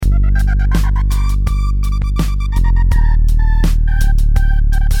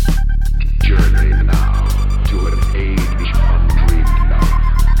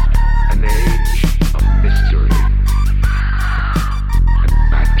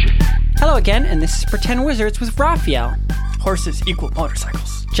Hello again, and this is Pretend Wizards with Raphael. Horses equal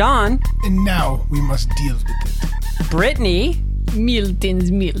motorcycles. John. And now we must deal with it. Brittany.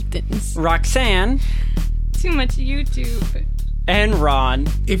 Miltons. Roxanne. Too much YouTube. And Ron.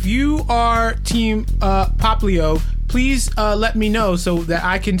 If you are Team Poplio, please let me know so that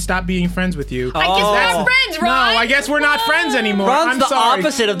I can stop being friends with you. I guess we're not friends, No, Ron. I guess we're not friends anymore. Ron's I'm the sorry.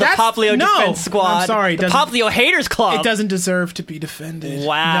 opposite of the That's- Poplio no, Defense Squad. I'm sorry. The Poplio Haters Club. It doesn't deserve to be defended.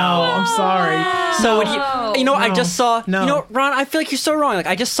 Wow. No, I'm sorry. So would you know, I just saw. No. You know, Ron, I feel like you're so wrong. Like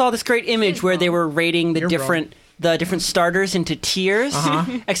I just saw this great image where they were rating the different starters into tiers.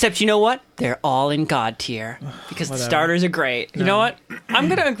 Except you know what? They're all in God tier because the starters are great. You know what? I'm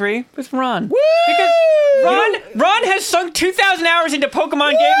going to agree with Ron. Because Ron has sunk 2,000 hours into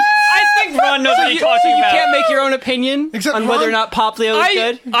Pokemon games. I think Ron knows what he's talking You about. can't make your own opinion Except on whether or Ron- not Poplio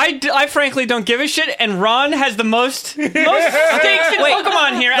is good. I frankly don't give a shit, and Ron has the most stakes in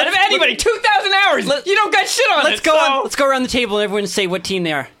Pokemon here out of anybody. 2,000 hours. You don't got shit on Let's it. go. Let's go around the table and everyone say what team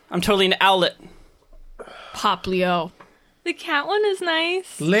they are. I'm totally into Owlet. Poplio. The cat one is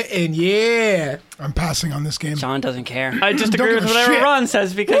nice. Litten, yeah. I'm passing on this game. John doesn't care. I just Don't agree give with a whatever shit. Ron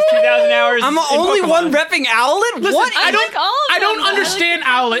says because 2,000 hours. I'm the in only Pokemon. one repping Owlet. What? I don't. like all of I don't them, but I like understand the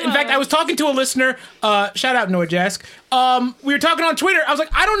Owlet. In Pokemon. fact, I was talking to a listener. Shout out Noah Jask. We were talking on Twitter. I was like,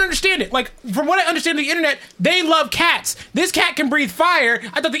 I don't understand it. Like, from what I understand of the internet, they love cats. This cat can breathe fire.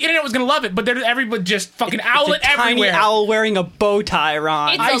 I thought the internet was gonna love it, but everybody just fucking Owlet It's a tiny everywhere. owl wearing a bow tie,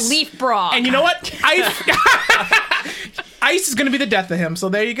 Ron. It's a leaf bra. And you know what? Ice is gonna be the death of him. So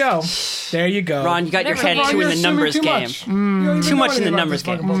there you go. There you go. Ron, you got your head Ron, too in you're the assuming numbers too game. much. You don't even Too know much in anything the about numbers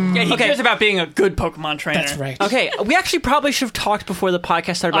this fucking game. Pokemon. Yeah, he Okay. cares about being a good Pokemon trainer. That's right. Okay, we actually probably should have talked before the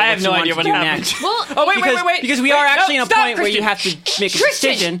podcast started about I have what no you idea wanted what to do happened. next. well, Oh, wait. Because we are actually no, in a stop, point where you Christian. have to make a Christian,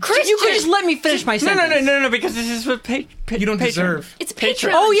 decision. Christian. You could just let me finish my sentence. No, because this is what You don't Patreon. deserve. it's Patreon.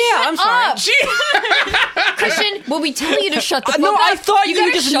 Patreon. Oh yeah, Shut I'm sorry. up. Christian, will we tell you to shut the fuck No, up? I thought you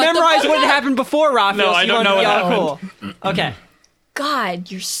gotta just shut the memorized fuck what had up. happened before, Raphael. No, so I you don't wanted know to be what all cool. Okay. God,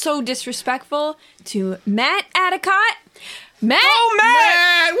 you're so disrespectful to Matt Adicott. Matt!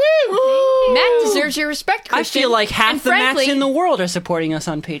 Matt, woo! Matt deserves your respect, I Christian. feel like half And the Mats frankly, in the world are supporting us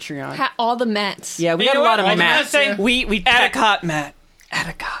on Patreon. all the Mets. Yeah, we You got a know lot what? of I was Mats. gonna say, We Atticott, Matt.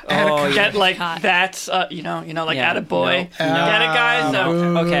 Atticott. Oh, yeah. Get like Atticott. that's you know like Yeah, attaboy. no. Get it, guys.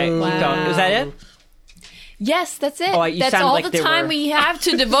 Okay, keep going. Is that it? Yes, that's it. Oh, you That's sound all like the they time were- we have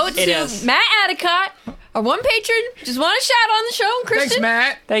to devote It to is. Matt Adicott, our one patron. Just want to shout on the show, Thanks, Christian.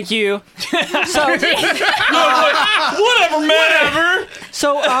 Matt. Thank you. So, Whatever, Matt.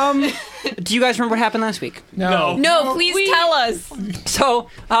 so, do you guys remember what happened last week? No. No, please tell us. So,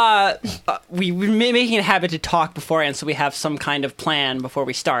 we've been making it a habit to talk beforehand, so we have some kind of plan before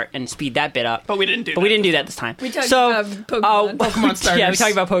we start and speed that bit up. But we didn't do. But we didn't do that this time. We talked so, about Pokemon. Pokemon starters. Yeah, we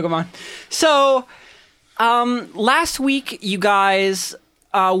talked about Pokemon. So, last week you guys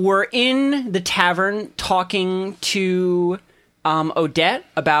were in the tavern talking to Odette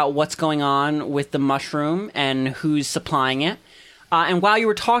about what's going on with the mushroom and who's supplying it. And while you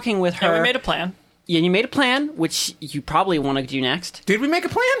were talking with her, And we made a plan. Yeah, you made a plan, which you probably want to do next. Did we make a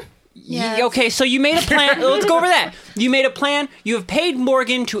plan? Yes. Okay, so you made a plan. Let's go over that. You made a plan. You have paid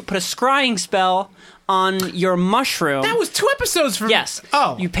Morgan to put a scrying spell on your mushroom. That was 2 episodes from. Yes.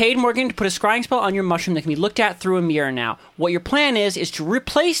 Oh. You paid Morgan to put a scrying spell on your mushroom that can be looked at through a mirror now. What your plan is to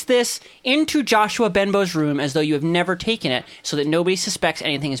replace this into Joshua Benbow's room as though you have never taken it so that nobody suspects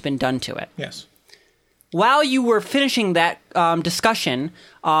anything has been done to it. Yes. While you were finishing that discussion,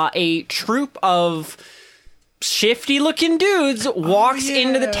 a troop of shifty-looking dudes walks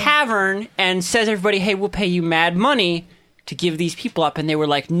into the tavern and says, everybody, hey, we'll pay you mad money to give these people up. And they were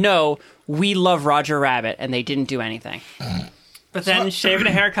like, no, we love Roger Rabbit. And they didn't do anything. But then shaving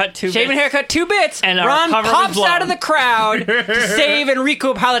a haircut, 2 Shaving bits. haircut, 2 bits, And our Ron cover was pops blown. out of the crowd to save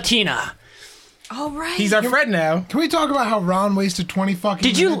Enrico Palatina. All right. He's our friend now. Can we talk about how Ron wasted 20 fucking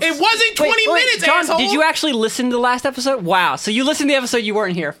Did you- minutes? It wasn't 20 minutes, John, asshole. did you actually listen to the last episode? Wow. So you listened to the episode you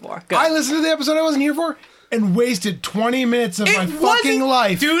weren't here for. Good. I listened to the episode I wasn't here for and wasted 20 minutes of my fucking wasn't-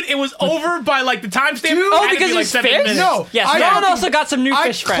 life. Dude, it was over by like the timestamp. Dude. Oh, had to because be, like it's 7 fish? minutes. No. Yes, I Ron fucking- also got some new I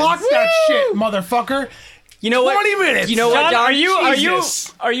fish friends. clocked that shit, motherfucker. You know what? 20 minutes. You know what, John, John?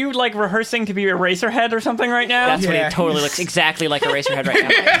 Jesus. are you like rehorsing to be Eraserhead or something right now? That's what Yeah. he totally looks exactly like a Eraserhead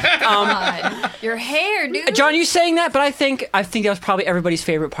right now. God. Your hair, dude. John, you saying that, but I think that was probably everybody's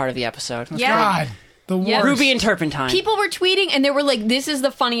favorite part of the episode. Yeah. God, the worst. Yeah. Ruby and Turpentine. People were tweeting and they were like, this is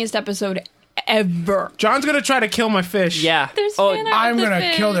the funniest episode ever. John's gonna try to kill my fish. Yeah. There's Oh, fan art I'm of the gonna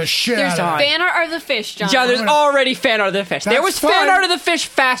fish. kill the shit There's out of it. fan art of the fish, John. John, there's already fan art of the fish. There That's was fan fine. art of the fish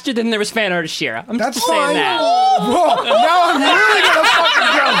faster than there was fan art of Shira. I'm That's just saying fine. that. Whoa, now I'm really gonna fucking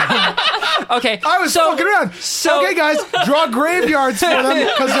go. Okay. I was fucking around. Okay, guys, draw graveyards for them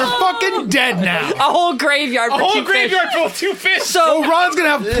because they're fucking dead now. a whole graveyard. A for whole two graveyard fish. full of 2 fish. So Oh, Ron's gonna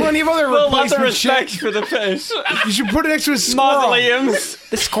have plenty of other Lots of replacement respect shit. for the fish. You should put it next to a squirrel. Mausoleums.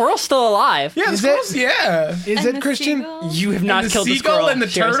 the squirrel's still alive. Yeah, the Is squirrels, it? yeah. Is And it the Christian? seagull. You have not the killed the seagull squirrel. and the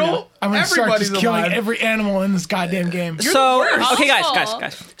Sherry's turtle. no. I'm gonna start Everybody's just killing alive. every animal in this goddamn game. So okay, guys. Awful.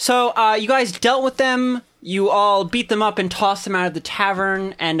 So you guys dealt with them. You all beat them up and tossed them out of the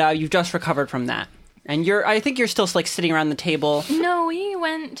tavern, and you've just recovered from that. And I think you're still like sitting around the table. No, we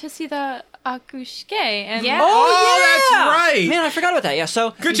went to see the Akushke and Yeah. Oh, that's right. Man, I forgot about that. Yeah.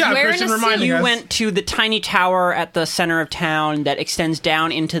 So Good job, wearing Christian, a reminding you us. went to the tiny tower at the center of town that extends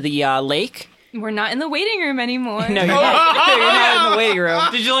down into the lake. we're not in the waiting room anymore. No, you're not, you're not in the waiting room.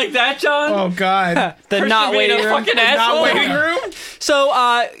 Did you like that, John? Oh, God. The not being a waiting room. fucking Not asshole. waiting room?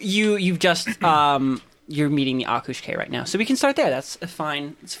 So you've just you're meeting the Akushke right now. So we can start there. That's a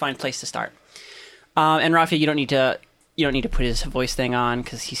fine place to start. And Rafa, you don't need to put his voice thing on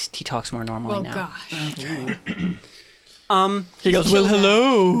because he talks more normally Oh now. gosh. He goes, well,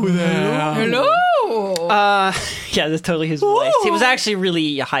 hello there. Hello. Yeah, that's totally his voice. It was actually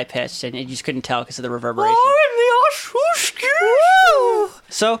really high pitched, and you just couldn't tell because of the reverberation.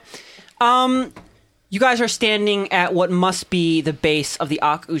 So, you guys are standing at what must be the base of the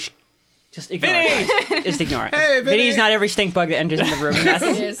Akush. Just ignore it. Just ignore it. Hey, Vinny. Vinny's not every stink bug that enters in the room.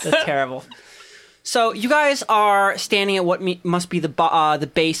 That's terrible. So you guys are standing at what must be the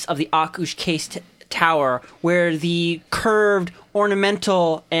base of the Akush Case Tower, where the curved,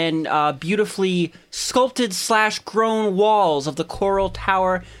 ornamental, and beautifully sculpted / grown walls of the Coral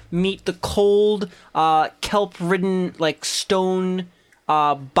Tower meet the cold, kelp-ridden, like stone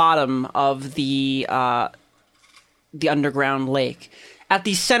bottom of the underground lake. At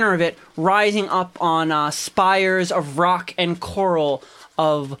the center of it, rising up on spires of rock and coral,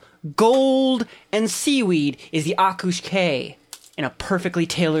 of gold and seaweed, is the Akushke in a perfectly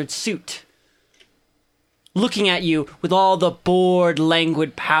tailored suit, looking at you with all the bored,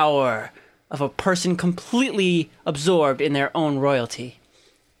 languid power of a person completely absorbed in their own royalty.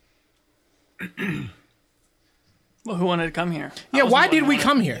 Well, who wanted to come here? Yeah, why did we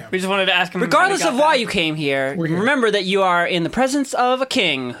come here? We just wanted to ask him. Regardless how of he got why back. you came here, We're here. remember that you are in the presence of a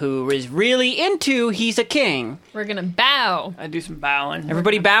king who is really into he's a king. We're gonna bow. I do some bowing.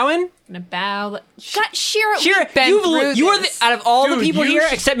 Everybody bowing? Gonna bow. Shut, Shira. Shira, we've been through you are the, this. out of all Dude, the people you here,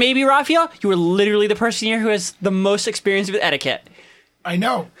 sh- except maybe Raphael, you are literally the person here who has the most experience with etiquette. I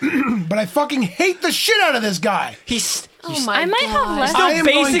know, but I fucking hate the shit out of this guy. He's Oh my I might have God. less. I am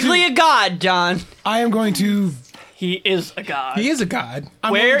going basically to- a god, John. I am going to. He is a god. He is a god.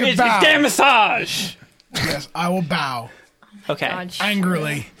 I'm Where going to is bow. his damn massage? Yes, I will bow Okay. God, Shira.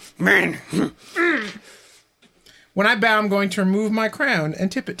 angrily. When I bow, I'm going to remove my crown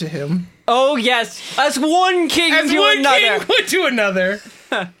and tip it to him. Oh yes, as one king As to one another. king would to another.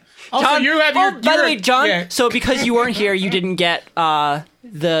 Also, John, you have your. by the way, John. Yeah. So because you weren't here, you didn't get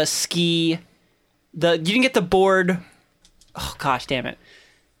the ski. You didn't get the board. Oh gosh, damn it!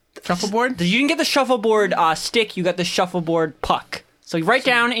 Shuffleboard? You didn't get the shuffleboard stick. You got the shuffleboard puck. So you write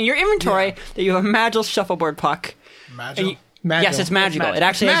down in your inventory that you have a magical shuffleboard puck. Magic. And you- Magical. Yes, it's magical. magical. It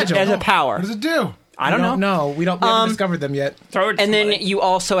actually has Magical. a power. What does it do? I don't know. No, we haven't discovered them yet. Throw it. And then you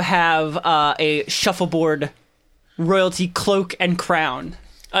also have a shuffleboard royalty cloak and crown.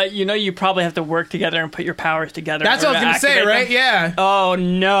 you probably have to work together and put your powers together. That's in what I was order going to say, activate right? them. Yeah. Oh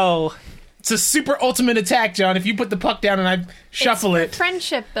no! It's a super ultimate attack, John. If you put the puck down and I shuffle it,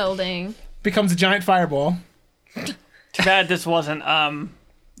 Friendship building. becomes a giant fireball. Too bad this wasn't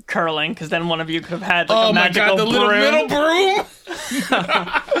curling, because then one of you could have had like Oh a my magical god, the little broom. middle broom!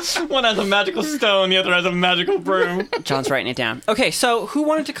 One has a magical stone, the other has a magical broom. John's writing it down. Okay, so who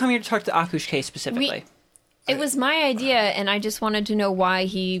wanted to come here to talk to Akushke specifically? It was my idea, and I just wanted to know why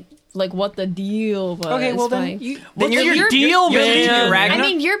he, like, what the deal was. Okay, well then, Why- then your you're- deal, you're speaking to man? Ragnar? I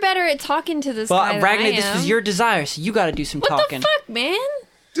mean, you're better at talking to this well, guy than Ragnar, I this am. was your desire, so you got to do some What talking. the fuck, man?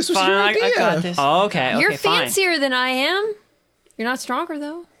 This was Fine, your idea. I got this. Oh, okay, You're fine. fancier than I am. You're not stronger,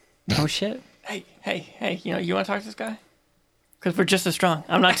 though. Oh shit! Hey, you want to talk to this guy? Because we're just as strong.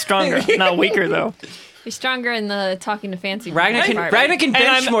 I'm not stronger. I'm not weaker, though. You're stronger in the talking to fancy. Ragnar can department.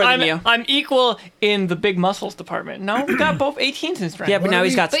 bench more than you. I'm equal in the big muscles department. No, we got both 18s in strength. Yeah, but What now are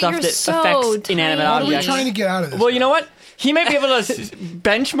he's we- got But stuff you're that so affects tiny. inanimate What are we objects. trying to get out of this? Well, you know what? He may be able to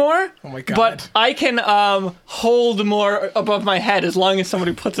bench more. Oh my God. But I can hold more above my head as long as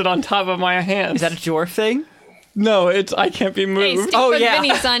somebody puts it on top of my hands. Is that a dwarf thing? No, I can't be Hey, moved. stink bug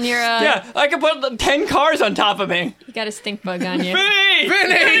Vinny's on your. Yeah, I can put 10 cars on top of me. You got a stink bug on you. Vinny!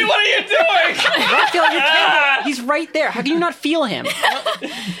 Vinny! What are you doing? Raphael, you can't. He's right there. How can you not feel him?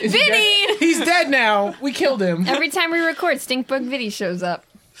 Vinny! He's dead now. We killed him. Every time we record, Stinkbug Vinny shows up.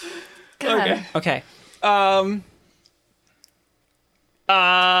 God. Okay. Okay.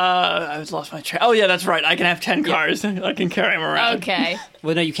 I was lost my train. Oh yeah, that's right. I can have 10 cars. I can carry them around. Okay.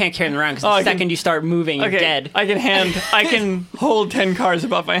 Well, no, you can't carry them around because Oh, the second you start moving, you're Okay. dead. I can hold 10 cars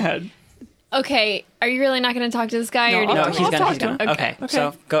above my head. Okay, are you really not going to talk to this guy? or do you No, want he's to gonna. talk He's to him. gonna. Okay.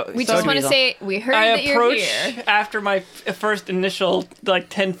 So go. We so just want to Weasel. say we heard I that you're approach here. after my first initial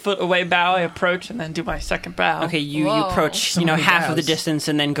 10-foot away bow. I approach and then do my second bow. Okay, you Whoa. approach, So many half of the bows. distance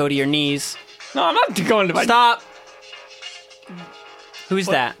and then go to your knees. No, I'm not going to my. Stop. Who's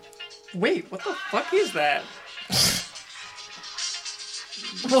that? Wait, what the fuck is that?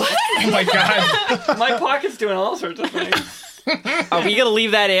 Oh my god. My pocket's doing all sorts of things. Are we gonna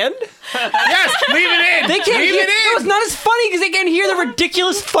leave that in? Yes, leave it in. They can't leave hear. it No, it's in. not as funny because they can't hear the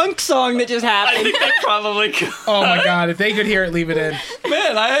ridiculous funk song that just I happened. think they probably could. Oh my god, if they could hear it, leave it in.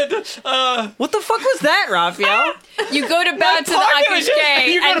 Man, I had to. What the fuck was that, Raphael? You go to bow to the pocket is just- Akushke,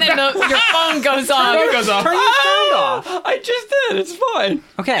 you go and to then your phone goes off. Phone goes off. Turn your sound off. I just did. It's fine.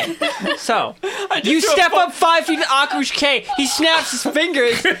 Okay, so just you do a step fun- up 5 feet to Akush K. He snaps his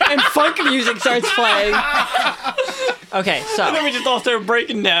fingers and funk music starts playing. Okay, Then so we just all start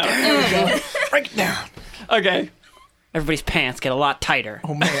breaking down. Break it down. Okay. everybody's pants get a lot tighter.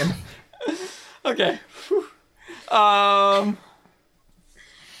 Oh man. Okay. Whew.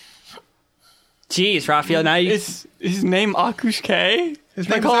 Jeez, Raphael, now you. Is his name Akush K? His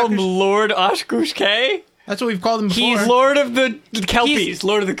They name's call him Akush- Lord Akush K? That's what we've called him before. He's Lord of the Kelpies. He's-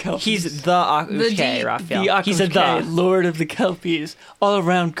 Lord of the Kelpies. He's the Akush K, D- Raphael. the Akush He's a K, the. Lord of the Kelpies. All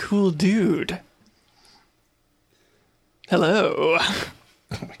around cool dude. Hello.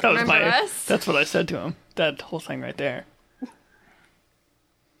 That was Remember us? That's what I said to him. That whole thing right there.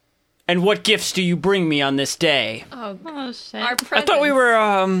 And what gifts do you bring me on this day? Oh, Oh shit. our I thought we presents.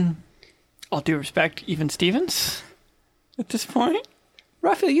 were, all due respect, even Stevens at this point.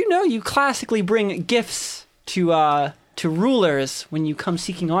 Raphael, you know you classically bring gifts to rulers when you come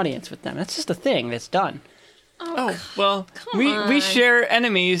seeking audience with them. That's just a thing that's done. Oh, well, we on. share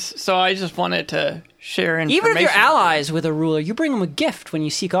enemies, so I just wanted to share information. Even if you're allies with a ruler, you bring them a gift when you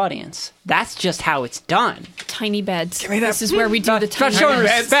seek audience. That's just how it's done. tiny beds. me that- This is where we do the It's not tiny showing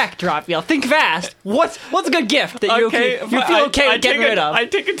beds. respect, Raphael. Think fast. What's a good gift that you okay, you feel okay with getting rid of? I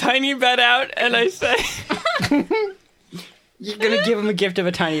take a tiny bed out and I say, You're gonna give him a gift of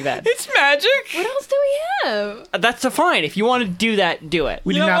a tiny bed. it's magic. What else do we have? That's a fine. If you want to do that, do it.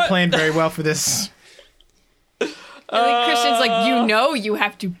 We You did know not what? plan very well for this. I think Christian's like, you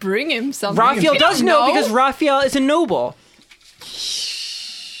have to bring him something. Raphael You does don't know because Raphael is a noble.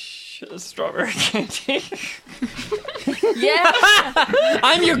 Strawberry candy. Yeah.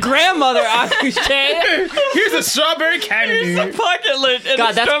 I'm your grandmother, Akush K. Here's a strawberry candy. Pocket lid. And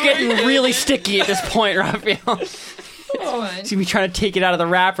God, a that's strawberry getting candy. really sticky at this point, Raphael. He's gonna be trying to take it out of the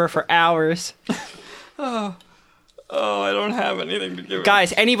wrapper for hours. Oh, I don't have anything to give.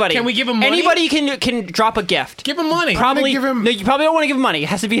 Guys, anybody. Can we give him money? Anybody can drop a gift. Give him money. Probably. give him- No, you probably don't want to give him money. It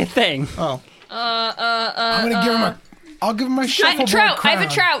has to be a thing. Oh. I'm gonna give him a. I'll give him my shuffleboard trout. crown.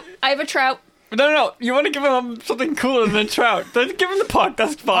 I have a trout. No. You want to give him something cooler than a trout. Then give him the puck.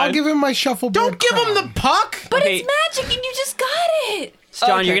 That's fine. I'll give him my shuffleboard. Don't give him the puck. But Okay. it's magic and you just got it.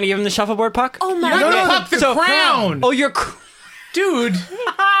 John, Okay. you're gonna give him the shuffleboard puck? Oh my Not god. the puck, the So- crown. Oh, you're. Dude,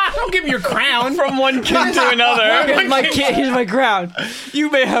 don't give me your crown. From one king to another. Here's my kid. Here's my crown. You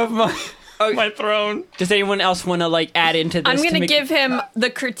may have my throne. Does anyone else want to add into this? I'm gonna make- give him the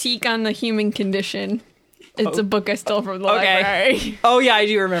critique on the human condition. It's a book I stole from the Okay. library. Oh yeah, I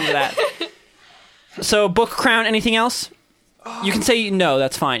do remember that. So book crown. Anything else? You can say no.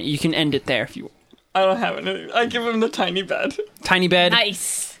 That's fine. You can end it there if you want. I don't have anything. I give him the tiny bed. Tiny bed.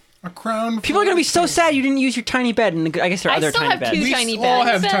 Nice. A crown. People are gonna be so sad you didn't use your tiny bed, and I guess there are I other still tiny have beds. two We tiny all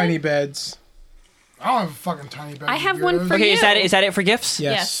beds. have tiny beds. I don't have a fucking tiny bed. I have one for Okay, you. is that it for gifts?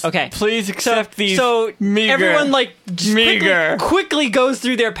 Yes. Okay. Please accept these So meager, everyone just meager, quickly goes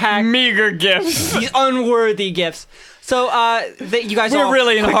through their pack. meager gifts. These unworthy gifts. So you guys We're all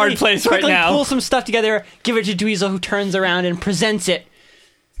really in a hard quickly- place right quickly now. Pull some stuff together, give it to Dweezil, who turns around and presents it,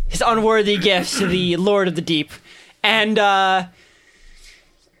 his unworthy gifts to the Lord of the Deep, and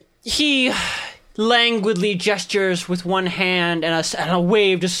he languidly gestures with one hand, and a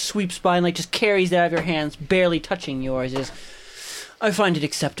wave just sweeps by and just carries it out of your hands, barely touching yours. I find it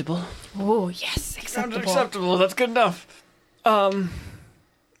acceptable. Oh yes, Sounds acceptable. acceptable. That's good enough.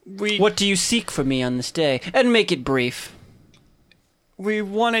 We What do you seek from me on this day? And make it brief. we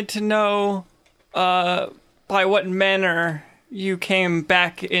wanted to know by what manner you came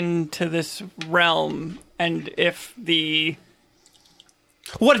back into this realm, and if the...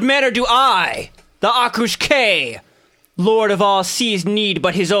 What matter do I, the Akush-K, Lord of all seas, need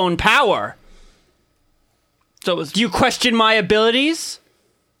but his own power? So Do you question my abilities?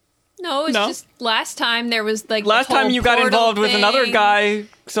 No, it's No. just last time there was like last the whole time you got portal involved with another thing. guy,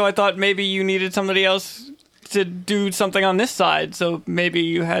 so I thought maybe you needed somebody else to do something on this side, so maybe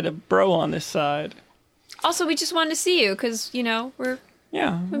you had a bro on this side. Also, we just wanted to see you because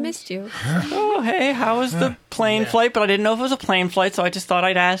Yeah. we missed you. Oh, hey, how was the plane flight? But I didn't know if it was a plane flight, so I just thought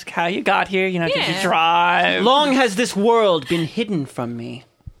I'd ask how you got here. Did you Yeah. drive? Long has this world been hidden from me.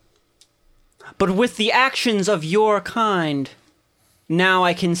 But with the actions of your kind, now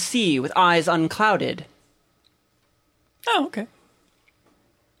I can see with eyes unclouded. Oh, okay.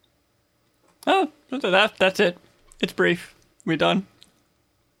 Oh, that's it. It's brief. We're done.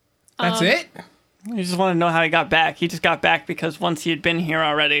 That's it? You just want to know how he got back. He just got back because once he had been here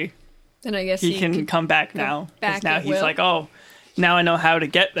already, Then I guess he can come back now. 'Cause back now at he's will. like, oh, now I know how to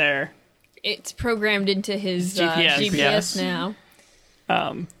get there. It's programmed into his GPS. GPS now.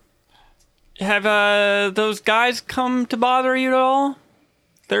 Have those guys come to bother you at all?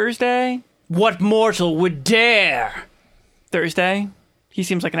 Thursday? What mortal would dare? Thursday? He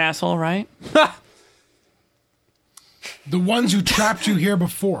seems like an asshole, right? The ones who trapped you here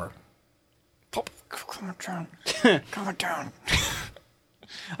before. Come on down. Come on down.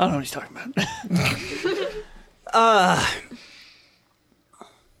 I don't know what he's talking about.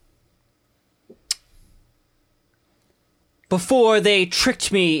 Before they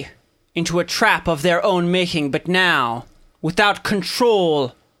tricked me into a trap of their own making, but now, without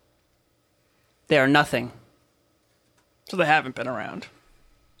control, they are nothing. So they haven't been around.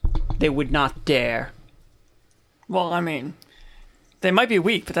 They would not dare. Well, I mean, they might be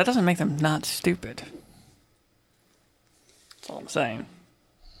weak, but that doesn't make them not stupid. That's all I'm saying.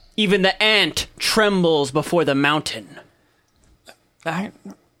 Even the ant trembles before the mountain.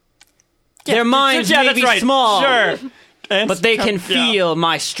 Their minds may that's be right. small, Sure. but they can Yeah. feel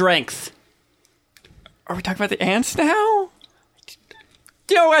my strength. Are we talking about the ants now?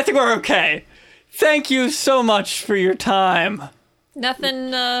 I think we're okay. Thank you so much for your time,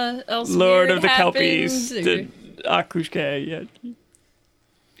 Nothing else. Lord weird of the happens, Kelpies, or- the Akushke. Yeah.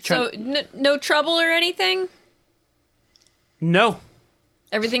 So no trouble or anything. No.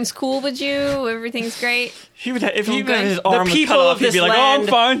 Everything's cool with you. Everything's great. He would if he Okay. had his arm was people cut of off, he'd this be like, "Oh, I'm land-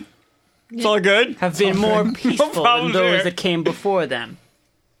 fine. It's all good." Have been more peaceful than problems those here. that came before them.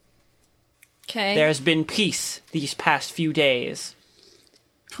 Okay. There's been peace these past few days.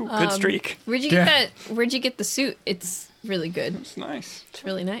 Ooh, good streak. Where'd you get that? Where'd you get the suit? It's really good. It's nice. It's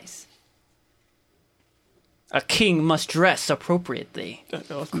really nice. A king must dress appropriately. That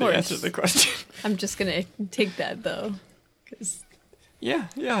was the answer to the question. I'm just gonna take that though, because Yeah.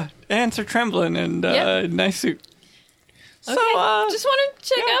 Ants are trembling and Yeah. nice suit. okay. So, just want to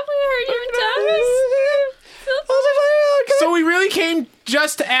check yeah. out. We heard you in Thomas. So we really came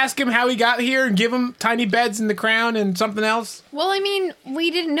just to ask him how he got here and give him tiny beds in the crown and something else? Well, I mean,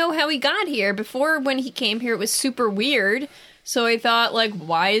 we didn't know how he got here before. When he came here, it was super weird. So I thought, like,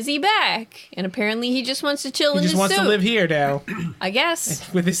 why is he back? And apparently, he just wants to chill He in just his wants suit. to live here now I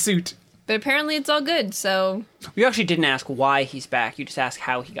guess, with his suit. but apparently, it's all good. So, You actually didn't ask why he's back. You just asked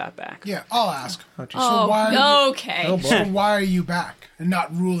how he got back. Yeah, I'll ask. Oh, So why are you, okay, so why are you back and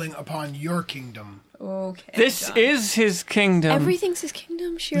not ruling upon your kingdom? okay. This John. is his kingdom. Everything's his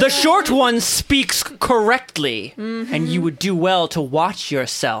kingdom. Sure. The short one speaks correctly, and you would do well to watch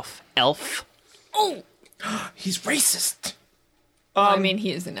yourself, elf. Oh, He's racist. I mean,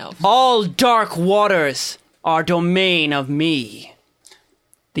 he is an elf. All dark waters are domain of me,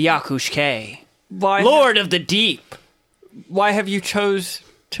 the Yakushke, why Lord of the Deep. why have you chose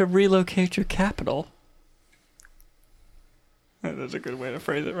to relocate your capital? That's a good way to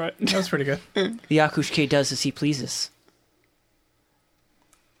phrase it, right? That was pretty good. The Yakushke does as he pleases.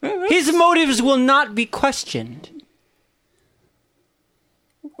 His motives will not be questioned.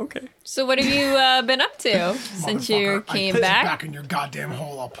 Okay. So, what have you been up to since you Motherfucker, I came put you back? back in your goddamn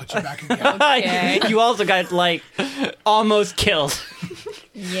hole. I'll put you back again. Okay. You also got, like, almost killed.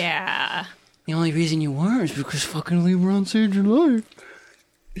 Yeah. The only reason you weren't is because fucking Libron saved your life.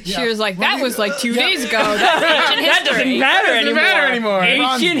 She was like, that was like 2 days ago. That's ancient That doesn't history. matter Doesn't anymore. matter anymore.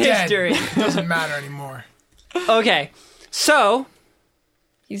 Ron's Ancient dead. history. Doesn't matter anymore. Okay, so...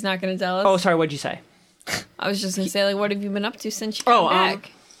 He's not going to tell us. Oh, sorry, what'd you say? I was just going to say, like, what have you been up to since you Oh, came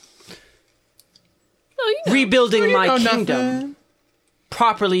back? Oh, you know. Rebuilding my know kingdom. nothing.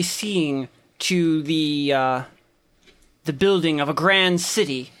 Properly seeing to the building of a grand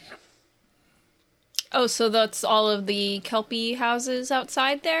city. Oh, so that's all of the Kelpie houses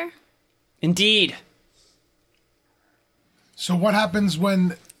outside there? Indeed. So what happens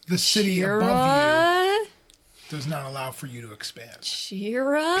when the city above Shira? you does not allow for you to expand?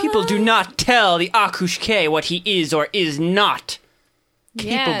 Shira? People do not tell the Akushke what he is or is not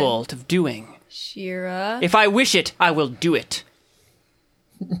Yeah. capable of doing. Shira. If I wish it, I will do it.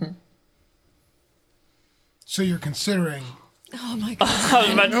 So you're considering... Oh my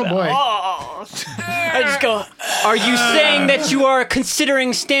god. Oh boy. I just go. Are you saying that you are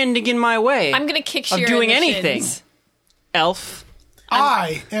considering standing in my way? I'm gonna kick Of Shira doing in the anything. shins. Elf?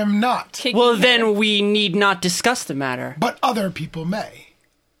 I am not, Kicking Well, her. then we need not discuss the matter. but other people may.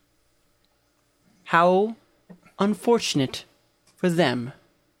 How unfortunate for them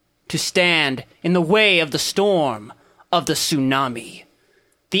to stand in the way of the storm, of the tsunami,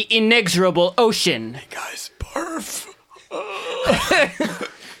 the inexorable ocean. Guys, barf.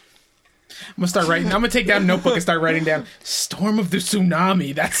 I'm gonna start writing. I'm gonna take down a notebook and start writing down "Storm of the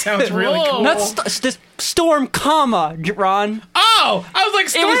Tsunami." That sounds really Whoa. cool. Not this storm, comma, Ron. Oh, I was like, It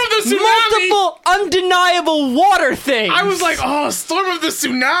 "Storm was of the Tsunami." multiple undeniable water things. I was like, "Oh, Storm of the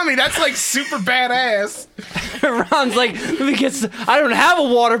Tsunami." That's like super badass. Ron's like, let me get. I don't have a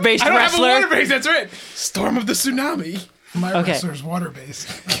water-based I don't wrestler. have a water base. That's right. Storm of the Tsunami. My Okay. wrestler's water-based.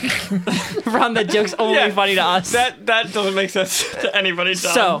 Ron, that joke's only Yeah, funny to us. That doesn't make sense to anybody.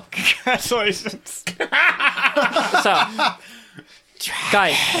 Done. So. Congratulations. So,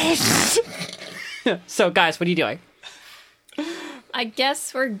 guys. So, guys, what are you doing? I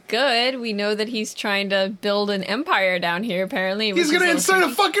guess we're good. We know that he's trying to build an empire down here, apparently. He's which gonna is a little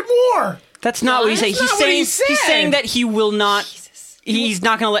incite a fucking war! That's not what he's saying. That's not what he said. He's saying that he will not. He's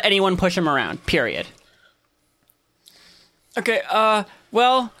not going to let anyone push him around. Period. Okay.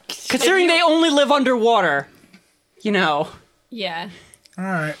 Well, Considering they only live underwater, you know. Yeah.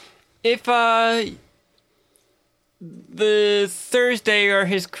 Alright. if the Thursday or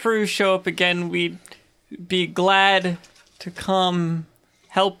his crew show up again, we'd be glad to come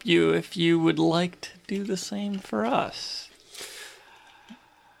help you if you would like to do the same for us.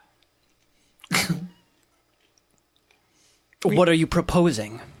 What are you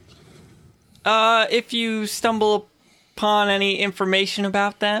proposing? If you stumble upon any information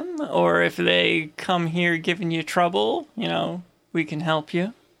about them, or if they come here giving you trouble, we can help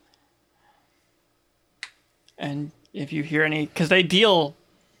you. And if you hear any, because they deal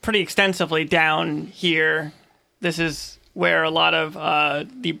pretty extensively down here. This is where a lot of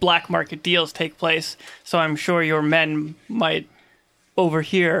the black market deals take place, so I'm sure your men might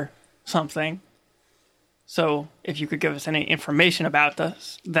overhear something. So if you could give us any information about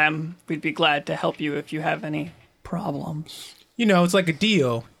them, we'd be glad to help you if you have any problems. You know, it's like a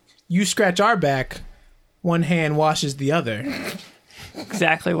deal. You scratch our back, one hand washes the other.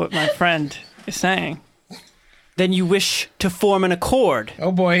 Exactly what my friend is saying. Then you wish to form an accord.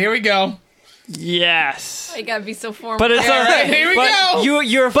 Oh boy, here we go. Yes. I gotta be so formal. But it's all right. Here we go.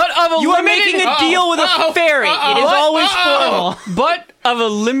 You're But of a you are limited, making a deal with a fairy. It is always formal. but of a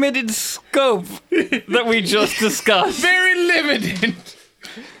limited scope that we just discussed. Very limited.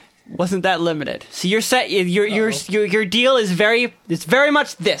 Wasn't that limited? So you're set. Your deal is very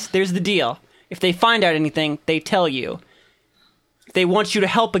much this. There's the deal. If they find out anything, they tell you. If they want you to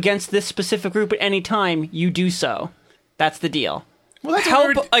help against this specific group at any time, you do so. That's the deal. Well, that's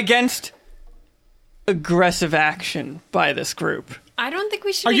Help weird. against aggressive action by this group. I don't think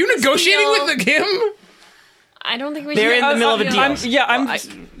we should. Are make you this negotiating deal. with him? I don't think we They're should. in the middle of a deal.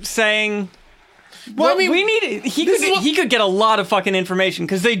 I'm saying. Well, I mean, we need. He this is what- could get a lot of fucking information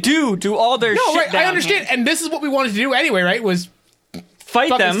because they do all their no, shit right? I down understand, here. and this is what we wanted to do anyway, right? Was Fight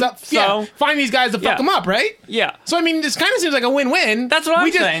fucking them. stuff. So Yeah, find these guys to fuck Yeah. them up, right? yeah. So I mean, this kind of seems like a win-win. That's what I'm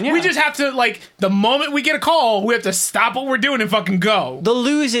we just, saying, yeah. We just have to the moment we get a call, we have to stop what we're doing and fucking go. The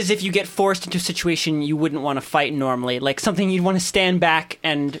lose is if you get forced into a situation you wouldn't want to fight normally, like something you'd want to stand back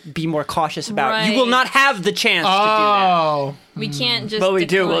and be more cautious about. You will Right. not have the chance to do Oh, We can't just. But we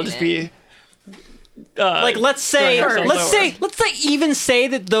do. We'll decline just it. be. that. Like let's say Sure. even say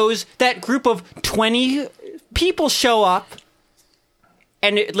that that group of 20 people show up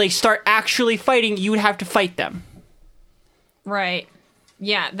and start actually fighting, you would have to fight them. Right.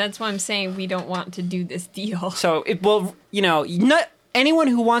 Yeah, that's why I'm saying we don't want to do this deal. So it will, not anyone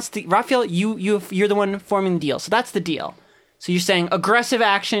who wants to. Raphael, you're the one forming the deal, so that's the deal. So you're saying aggressive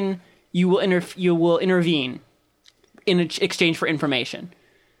action, you will intervene in exchange for information.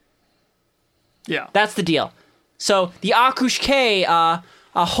 Yeah. That's the deal. So the Akushke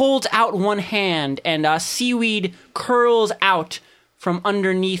holds out one hand, and seaweed curls out from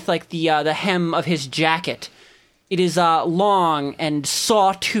underneath, like the hem of his jacket. It is long and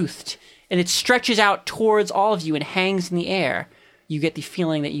saw-toothed, and it stretches out towards all of you and hangs in the air. You get the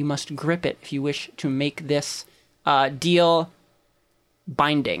feeling that you must grip it if you wish to make this deal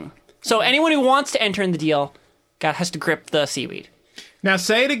binding. So anyone who wants to enter in the deal has to grip the seaweed. Now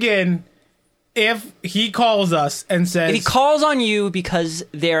say it again. If he calls us and says... If he calls on you because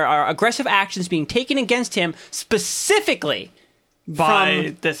there are aggressive actions being taken against him specifically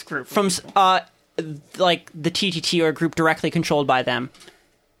by this group. From like the TTT or a group directly controlled by them,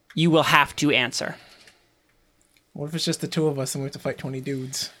 you will have to answer. What if it's just the two of us and we have to fight 20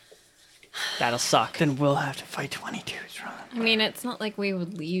 dudes? That'll suck. Then we'll have to fight 20 dudes, Ron. I mean, it's not like we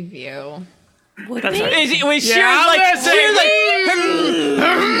would leave you. Would That's we? right.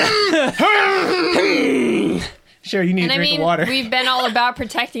 Sure, you need And to I drink mean, the water. we've been all about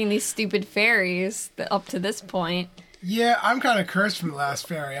protecting these stupid fairies up to this point. Yeah, I'm kind of cursed from the last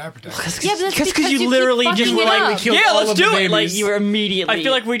fairy I protected. Yeah, but that's because because you keep literally just fucking were it like, up. killed yeah, all let's of the do it. Like babies. you were immediately. I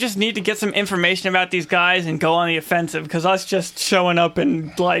feel like we just need to get some information about these guys and go on the offensive, because us just showing up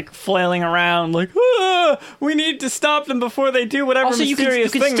and like flailing around like, we need to stop them before they do whatever also you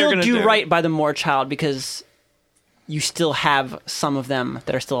mysterious can thing they're still going to do do. right by the Moor child because you still have some of them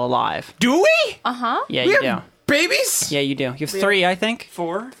that are still alive. Do we? Yeah, We you do. have babies? Yeah, you do. You have 3, I think.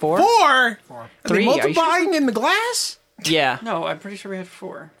 4? 4? 4? Are 3, they are you sure? multiplying in the glass? Yeah. No, I'm pretty sure we had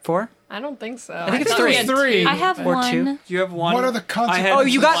 4. 4? I don't think so. I think it's thought 3. we had 3. I have Or one. 2. Do you have 1? What are the consequences? I had Oh,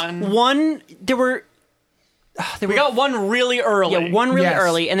 you got 1. There were. We got 1 really early. Yeah, 1 really Yes.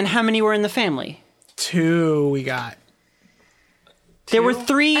 early, and then how many were in the family? 2 we got. There were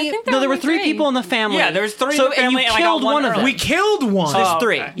 3. I think there No, there were were 3 3. people in the family. Yeah, there was 3 in so, the family, and and you I got killed one one of them. early. We killed one. There's Oh,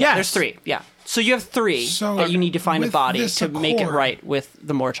 3. okay. Yeah, Yes. there's 3. Yeah. So you have 3 So, that you need to find a with body this to make it accord- right with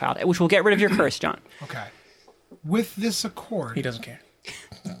the Moor child, which will get rid of your curse, John. Okay. With this accord, He doesn't care.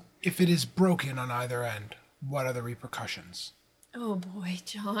 if it is broken on either end, what are the repercussions? Oh boy,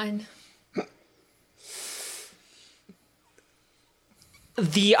 John.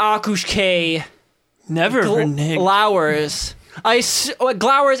 The Akushke Never reneged. glowers.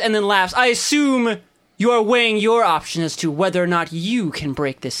 Glowers and then laughs. I assume you are weighing your options as to whether or not you can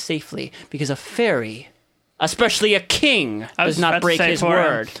break this safely, because a fairy, especially a king, I was does not about to break say his for him,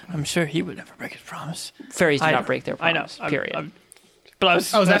 word. I'm sure he would never break his promise. Fairies do I not know. break their I know. promise. Period. But I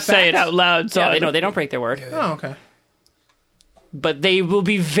was Oh, is going that to say it facts? out loud. So yeah, I they don't break their word. Oh, okay. But they will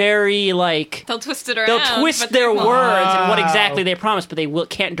be very like They'll twist it around. they'll twist but their they won't. words and what exactly they promise, but they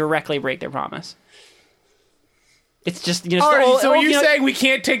can't directly break their promise. It's just All right, so you you're know- saying we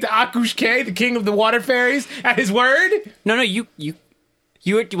can't take the Akushke, the king of the water fairies, at his word? No, you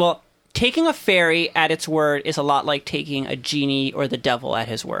well, taking a fairy at its word is a lot like taking a genie or the devil at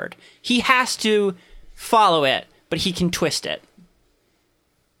his word. He has to follow it, but he can twist it.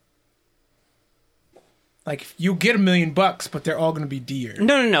 Like, you get $1 million, but they're all going to be deer.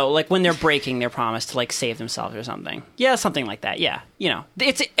 No. Like when they're breaking their promise to like save themselves or something. Yeah, something like that. Yeah,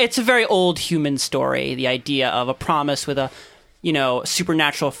 it's a very old human story. The idea of a promise with a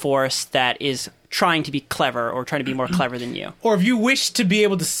supernatural force that is trying to be clever or trying to be more clever than you. Or if you wish to be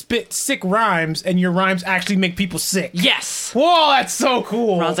able to spit sick rhymes and your rhymes actually make people sick. Yes. Whoa, that's so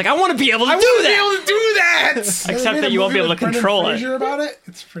cool. Ron's like, I want to be able to I do want to that. be able to do that. Except that you won't be able to control it. About it.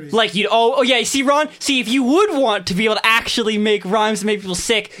 It's pretty. Like yeah, you see, Ron, if you would want to be able to actually make rhymes and make people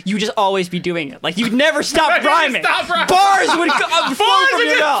sick, you would just always be doing it. Like you'd never stop Never rhyming. stop rhyming. Bars would flow from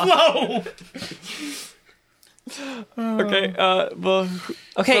your Bars mouth. would just flow. Okay, well,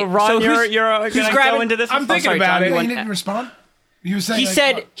 Okay, so Ron, so you're who's going to grabbing- go into this? I'm thinking sorry, about John, it. you He want- didn't respond. He was saying.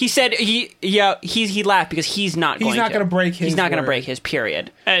 He said he laughed because he's not going not to. gonna break his He's not going to word. break his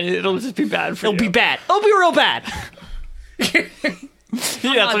period. And it'll just be bad for It'll you. be bad. It'll be real bad.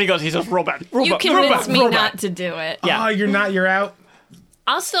 Yeah, that's what he goes. He's just real bad. You convinced me robot. not to do it. Yeah. Oh, you're out?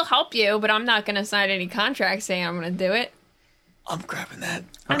 I'll still help you, but I'm not going to sign any contract saying I'm going to do it. I'm grabbing that.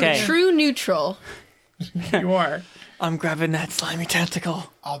 Okay. True neutral. You are. I'm grabbing that slimy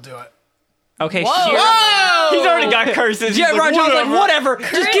tentacle. I'll do it. Okay. Whoa! Shira- Whoa! He's already got curses. He's Yeah, like, Ron John's like, whatever.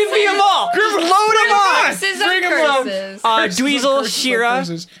 Just give me them all. Just load them on. Curses on Bring 'em up. curses. Dweezil, Shira,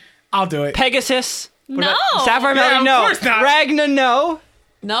 I'll do it. Pegasus, No. Sapphire Yeah, Melody, of no. course not. Ragna, no.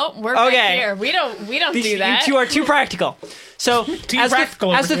 Nope, we're Okay. back here. We don't do that. You two are too practical. So as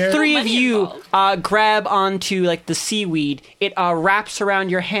practical the over here. three of Money you involved. grab onto like the seaweed, it wraps around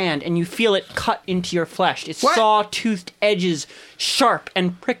your hand and you feel it cut into your flesh. Its What? saw-toothed edges sharp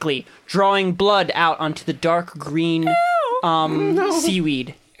and prickly, drawing blood out onto the dark green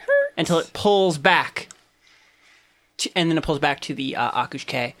seaweed until it pulls back. And then it pulls back to the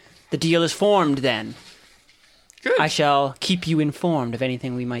Akushke. The deal is formed then. Good. I shall keep you informed of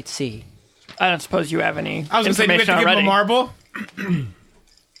anything we might see. I don't suppose you have any I was going to say, do we have information to give him already. a marble?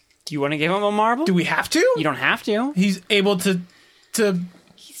 Do you want to give him a marble? Do we have to? You don't have to. He's able to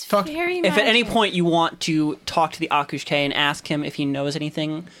He's Fuck. very If at any magic. point you want to talk to the Akushke and ask him if he knows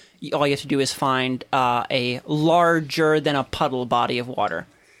anything, all you have to do is find a larger than a puddle body of water.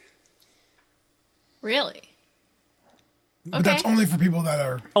 Really? But that's only for people that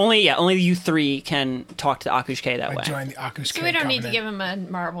are Only you three can talk to the Akushke that way. join the Akushke. So we don't need to Covenant. give him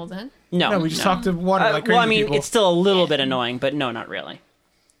a marble then. No, No, we just talk to water like crazy well, I mean, people. it's still a little bit annoying, but no, not really.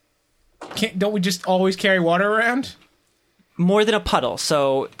 Don't we just always carry water around? More than a puddle,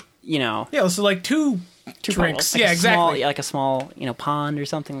 so you know, Yeah, so like two drinks. like Yeah, a small, exactly. like a small, pond or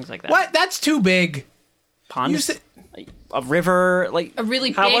something like that. What? That's too big. Pond? You Is said- a river, like A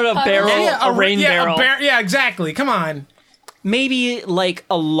really How big about a puddle? barrel? Yeah, A rain barrel. Yeah, exactly. Come on. maybe like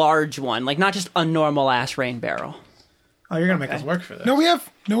a large one, like not just a normal ass rain barrel. Oh, you're gonna make us work for this. No, we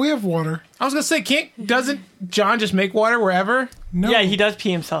have water. I was gonna say, doesn't John just make water wherever? No. Yeah, he does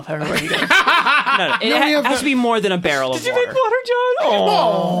pee himself everywhere he goes. No, it we have has to be more than a barrel of Did you water. make water, John?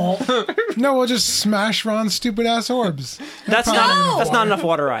 Oh. No, we'll just smash Ron's stupid ass orbs. That's No! not enough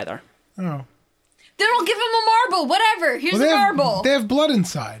water either. Oh. Then we'll give him a marble. Whatever. Here's Well, a marble. they have blood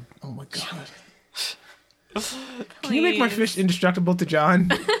inside. Oh my god. Can you make my fish indestructible to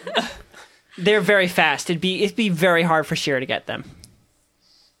John? They're very fast. It'd be very hard for Shira to get them.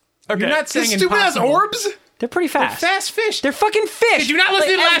 Okay. You're not These saying stupid ass impossible. orbs? They're pretty fast. Fast fish. They're fucking fish. Did you not listen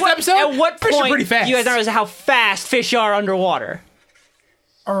to the at last episode? At what Fish are point pretty fast. do you guys realize how fast fish are underwater?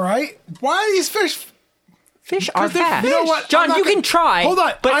 All right. Why are these fish? Fish are they're fast. fish. You know what? John, I'm not you gonna- can try. Hold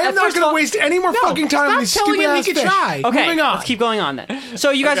on. But I am not first of going to all- waste any more fucking time on these stop telling stupid him he ass can fish. try. Okay, Moving on. let's keep going on then.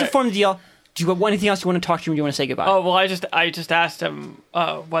 So you guys Okay. have formed a deal. Do you have anything else you want to talk to him, or do you want to say goodbye? Oh well, I just asked him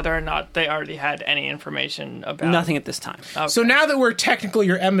whether or not they already had any information about Nothing at this time. So now that we're technically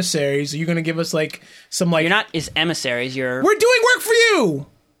your emissaries, are you gonna give us like some like You're not his emissaries. You're we're doing work for you?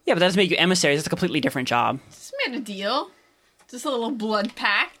 yeah, but that doesn't make you emissaries. It's a completely different job. Just made a deal. Just a little blood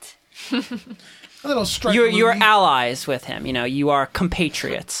pact. A little strike. You're allies with him. You are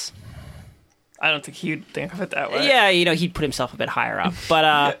compatriots. I don't think he'd think of it that way. Yeah, he'd put himself a bit higher up,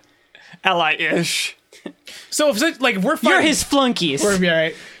 but Ally-ish. So if we're fighting, you're his flunkies. we're all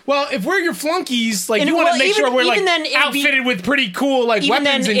right. Well, if we're your flunkies, like And you want well, to make even- sure we're like even then, it'd be- outfitted with pretty cool like Even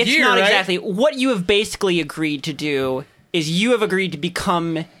weapons then, and it's gear, not right? exactly what you have basically agreed to do. Is you have agreed to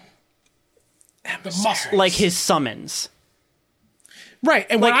become like his summons. Right.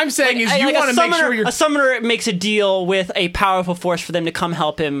 And what I'm saying is you like want to make sure you're a summoner makes a deal with a powerful force for them to come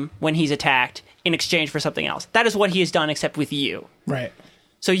help him when he's attacked in exchange for something else. That is what he has done, except with you. right.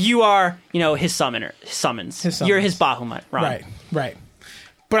 So you are, his summoner, his summons. His You're summons. his Bahamut, Ron. Right.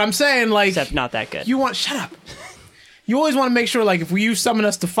 But I'm saying like Except not that good. shut up. You always want to make sure like if you summon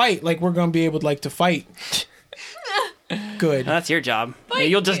us to fight, like we're going to be able to fight. Good. That's your job. Fight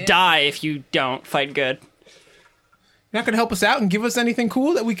You'll just good. die if you don't fight good. You're not going to help us out and give us anything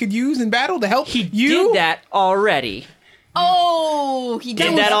cool that we could use in battle to help He you? did that already. Oh, he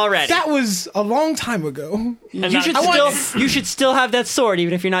Did that already. That was a long time ago. You should still have that sword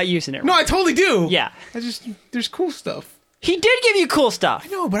even if you're not using it. No, I totally do. Yeah. There's cool stuff. He did give you cool stuff.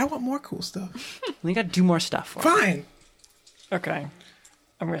 No, but I want more cool stuff. You got to do more stuff for him. Fine. Okay.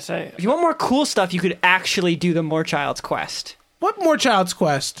 I'm gonna say If you want more cool stuff, you could actually do the More Child's Quest. What more Child's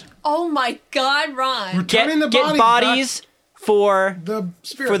Quest? Oh my God, Ron. Turning the Get bodies for The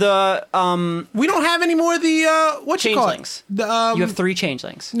spirit. for the We don't have any more of the what you call it? changelings. The You have 3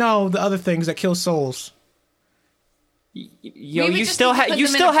 changelings. no, the other things that kill souls. You just still need to put you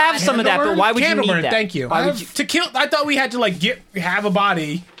them in still a have body. some of that, but why would you Candleburn, need that? thank you. Why would you? To kill, I thought we had to like have a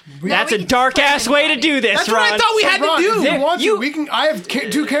body. That's we a can dark just put ass them in way a to body. do this, That's Ron. what I thought we had Ron, to do. If you want You- to, we can. I have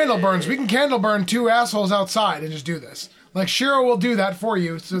 2 candle burns. We can candle burn 2 assholes outside and just do this. Like Shiro will do that for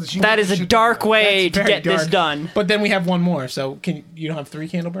you, so that she. That is a dark way to Very get this dark. done. But then we have one more. So you don't have 3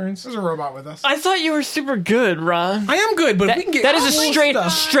 candle burns? There's a robot with us. I thought you were super good, Ron. I am good, but if we can get That is a cool straight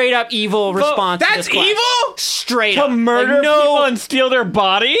stuff. straight up evil response. to That's this quest. evil. Straight To up. murder Like, no, people and steal their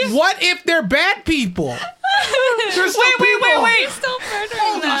bodies? What if they're bad people? There's some Wait. Still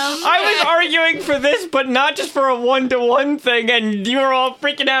murdering them. I was arguing for this, but not just for a 1-to-1 thing, and you were all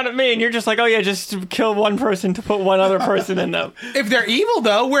freaking out at me, and you're just like, oh yeah, just kill one person to put one other person in them. If they're evil,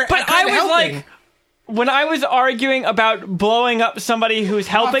 though, we're But I was like, when I was arguing about blowing up somebody who's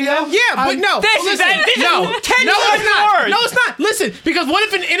helping Mafia? them, yeah, but no. This is- listen, this is no, 10 no, it's times not. worse. No, it's not. Listen, because what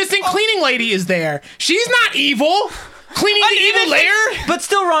if an innocent cleaning lady is there? She's not evil. Cleaning the evil lair. But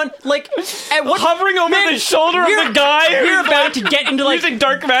still, Ron, like, at what hovering over the shoulder of the guy we're who's about to get into like using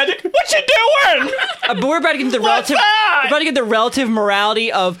dark magic. What you doing? but we're about to get into the What's relative that? we're about to get the relative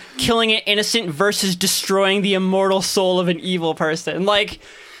morality of killing an innocent versus destroying the immortal soul of an evil person. Like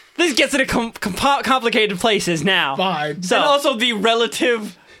This gets into complicated places now. Fine. So And also the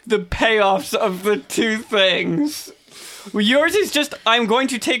payoffs of the two things. Yours is just, I'm going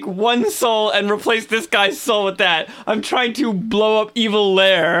to take one soul and replace this guy's soul with that. I'm trying to blow up evil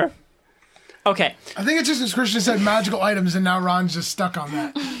lair. okay. I think it's just as Christian said, magical items, and now Ron's just stuck on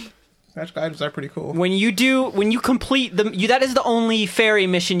that. Magical items are pretty cool. When you complete that is the only fairy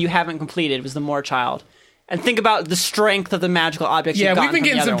mission you haven't completed, was the Moor Child. And think about the strength of the magical objects. Yeah, you've we've gotten been from the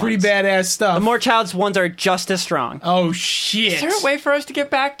getting some other pretty ones. badass stuff. The Moor Child's ones are just as strong. Oh shit! Is there a way for us to get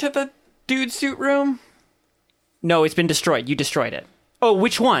back to the dude suit room? No, it's been destroyed. You destroyed it. Oh,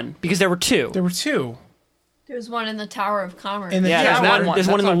 which one? Because there were two. There were two. There's one in the Tower of Commerce. In the Yeah, Yeah, there's that one. one. There's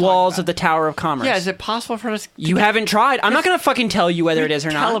That's one in what the I'm talking walls about. of the Tower of Commerce. Yeah, is it possible for us to You haven't tried. I'm not gonna fucking tell you whether it is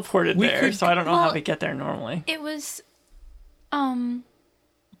or not. teleported We there, could- so I don't know how well- we get there normally. It was,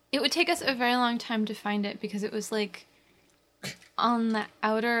 it would take us a very long time to find it because it was like on the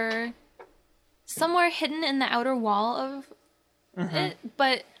outer, somewhere hidden in the outer wall of it.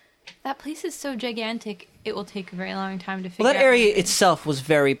 But that place is so gigantic, it will take a very long time to figure Well, out. that area itself was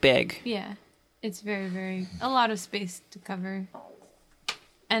very big. Yeah, it's very, very, a lot of space to cover.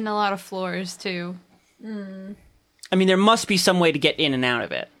 And a lot of floors, too. I mean, there must be some way to get in and out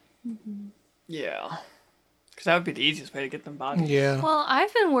of it. Yeah. Because that would be the easiest way to get them bodies. Yeah. Well,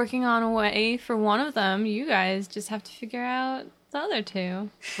 I've been working on a way for one of them. You guys just have to figure out the other two.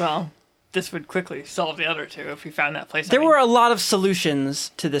 Well, this would quickly solve the other two if we found that place. There were a lot of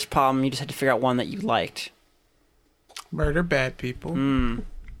solutions to this problem. You just had to figure out one that you liked. Murder bad people.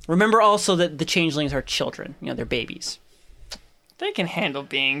 Remember also that the changelings are children. You know, they're babies. They can handle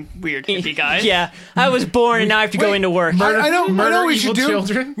being weird hippie guys. Yeah, I was born and now I have to go Wait, into work. I know murder what we evil should do.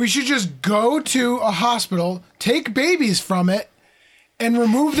 children? We should just go to a hospital, take babies from it, and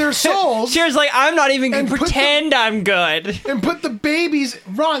remove their souls. Cheers, like, I'm not even going And to put pretend I'm good. And put the babies.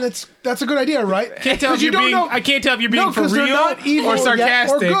 Ron, that's a good idea, right? Can't tell if 'Cause you're don't being. know- I can't tell if you're being No, for because they're real not evil or yet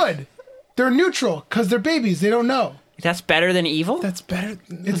sarcastic. or good. They're neutral because they're babies. They don't know. That's better than evil? That's better.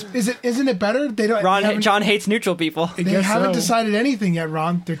 Isn't it better? They don't. haven't- John hates neutral people. They guess haven't so. decided anything yet,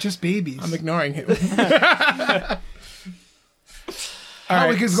 Ron. They're just babies. I'm ignoring him. How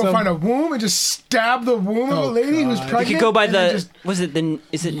we could go so- find a womb and just stab the womb of a Oh, lady who's God. pregnant? You could go by and then the. just- Is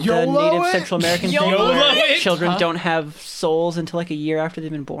it the YOLO native it? Central American thing? YOLO where it? Children don't have souls until like a year after they've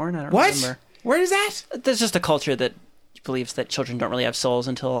been born? I don't What? remember. Where is that? There's just a culture that believes that children don't really have souls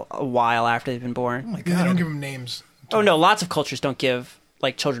until a while after they've been born. They don't give them names. Oh no, lots of cultures don't give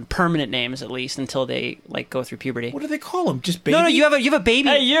like children permanent names at least until they like go through puberty. What do they call them? Just baby? No, you have a baby.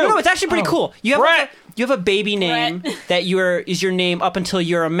 Hey, you. No, it's actually pretty cool. You have Brett. you have a baby name that is your name up until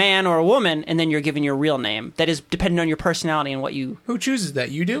you're a man or a woman, and then you're given your real name. That is dependent on your personality and what you. Who chooses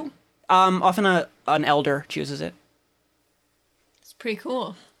that? You do? Often an elder chooses it. It's pretty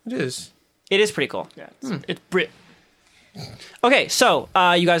cool. It is. It is pretty cool. Yeah, it's Brit. Okay, so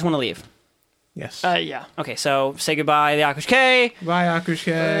you guys want to leave? Yes. Yeah. Okay, so say goodbye, the Akush K. Bye,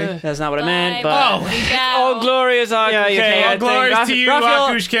 Akushke. That's not what I meant, Bye, but. bye. Oh, glorious Akush. Yeah, you I can. think. glorious to you,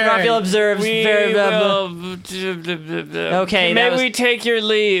 Akush K. Raphael observes We very will. Okay, May that was- we take your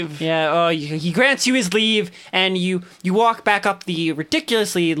leave? Yeah, he grants you his leave, and you walk back up the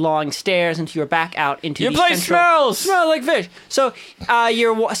ridiculously long stairs until you're back out into Your the place central... smells! Smell like fish. So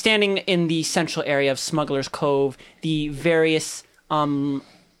you're standing in the central area of Smuggler's Cove, the various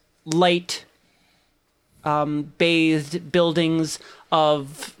light bathed buildings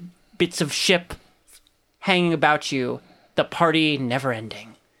of bits of ship hanging about you, the party never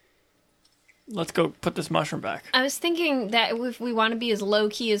ending. Let's go put this mushroom back. I was thinking that if we want to be as low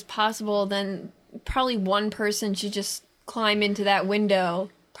key as possible, then probably one person should just climb into that window.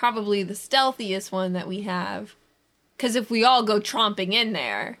 Probably the stealthiest one that we have. Because if we all go tromping in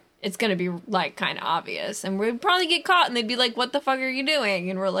there, it's going to be like kind of obvious. And we'd probably get caught and they'd be like, what the fuck are you doing?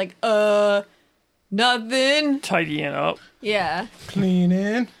 And we're like, nothing. Tidying up. Yeah.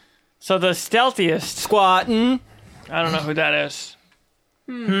 Cleaning. So the stealthiest, Squatting. I don't know who that is.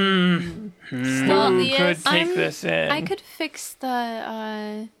 Who Stealthiest. could take this in? I could fix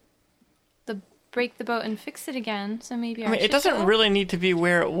the break the boat and fix it again. So maybe I mean, it doesn't really need to be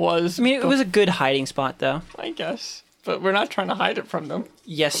where it was. I mean, it was a good hiding spot, though. I guess. But we're not trying to hide it from them.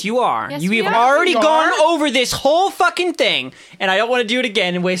 Yes, you are. Yes, you we have are. already You gone are. over this whole fucking thing, and I don't want to do it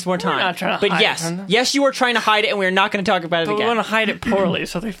again and waste more time. not trying to but hide it yes, from them. yes, you are trying to hide it, and we're not going to talk about it But we again. want to hide it poorly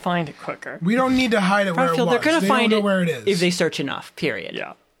so they find it quicker. We don't need to hide it where it Raphael, was. they're going to They find don't it know where it is. if they search enough. Period.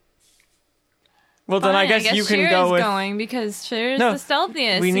 Yeah. Well, then I guess you can Shira's go with. going because Shira's No, the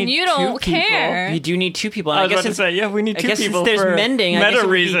stealthiest, we need and you two don't people. care. You do need two people. And I was guess about to since- say, yeah, we need I two guess since people there's for mending, I guess meta it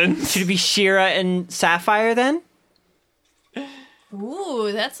would be- reasons. should it be Shira and Sapphire then?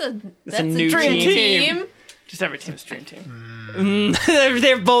 Ooh, that's a new dream team. team. Just every team's dream team.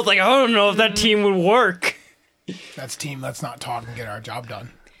 They're both like, I don't know if that team would work. That's team. Let's not talk and get our job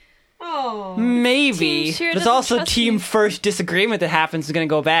done. Oh, Maybe. Team Shira There's doesn't also trust team you. first disagreement that happens is going to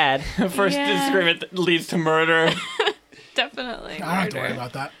go bad. First Yeah. disagreement that leads to murder. Definitely. I don't have to worry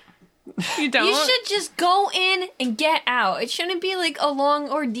about that. You don't? you should just go in and get out. It shouldn't be like a long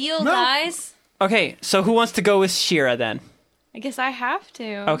ordeal, No. guys. Okay, so who wants to go with Shira then? I guess I have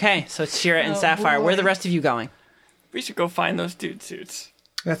to. Okay, so it's Shira and Oh, Sapphire. Where are the boy. ragna? Of you going? We should go find those dude suits.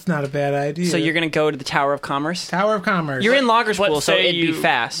 That's not a bad idea. So you're going to go to the Tower of Commerce? Tower of Commerce. You're in Logger's What Pool, so say it'd be you,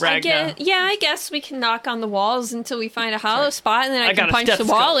 fast. Ragna? I guess we can knock on the walls until we find a hollow spot, and then I I got can a punch the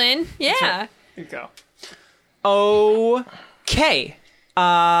stethoscope. wall in. Yeah. Here you go. Okay.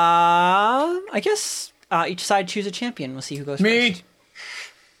 I guess each side choose a champion. We'll see who goes Me. first.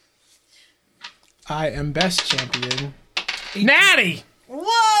 I am best champion. Natty!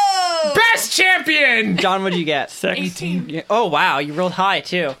 Whoa! Best champion! John, what did you get? 18. Yeah. Oh, wow. You rolled high,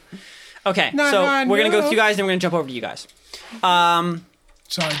 too. Okay, No, so no, we're going to go no. with you guys, then we're going to jump over to you guys.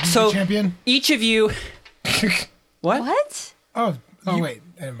 Sorry, So- the champion. Each of you... What? What? Oh, wait,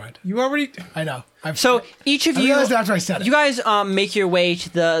 never mind. You already... I know. So each of I you... realized after I said it. You guys make your way to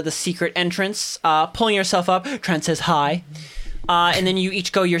the secret entrance, pulling yourself up. Trent says hi. And then you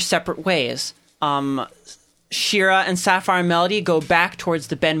each go your separate ways. Shira and Sapphire Melody go back towards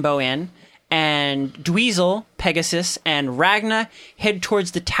the Benbow Inn, and Dweezil, Pegasus, and Ragna head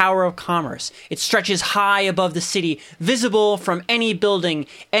towards the Tower of Commerce. It stretches high above the city, visible from any building,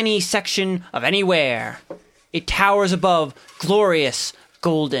 any section of anywhere. It towers above, glorious,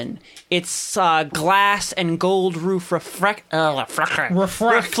 golden. Its glass and gold roof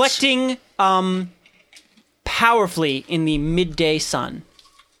reflecting powerfully in the midday sun.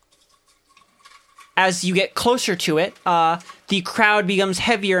 As you get closer to it, the crowd becomes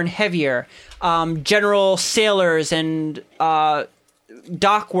heavier and heavier. General sailors and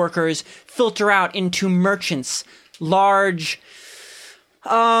dock workers filter out into merchants. Large,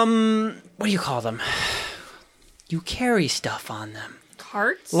 what do you call them? You carry stuff on them.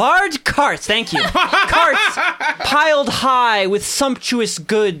 Carts? Large carts, thank you. Carts piled high with sumptuous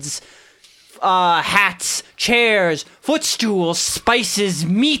goods, hats, chairs, footstools, spices,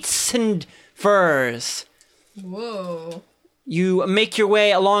 meats, and furs. Whoa. You make your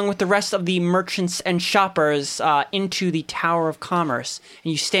way along with the rest of the merchants and shoppers into the Tower of Commerce,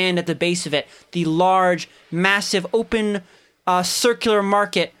 and you stand at the base of it. The large, massive, open, circular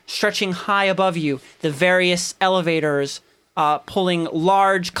market stretching high above you. The various elevators pulling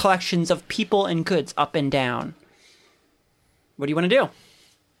large collections of people and goods up and down. What do you want to do?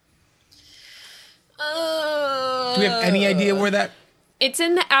 Do we have any idea where that... It's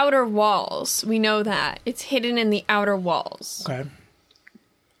in the outer walls. We know that. It's hidden in the outer walls. Okay.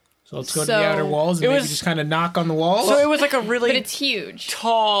 So let's go to So- the outer walls and It maybe was- just kind of knock on the walls. So it was like a But really it's huge.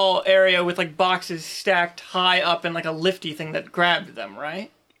 tall area with like boxes stacked high up and like a lifty thing that grabbed them, right?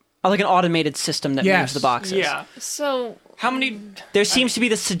 Like an automated system that Yes. moves the boxes. Yeah. So, How many? There seems to be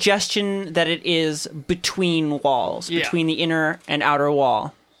the suggestion that it is between walls, Yeah. between the inner and outer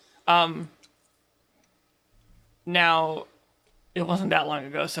wall. Now, it wasn't that long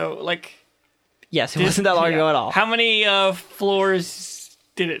ago. So like, Yes, it wasn't that long ago at all. How many floors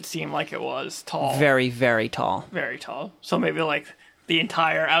did it seem like it was tall? Very, very tall. Very tall. So maybe like the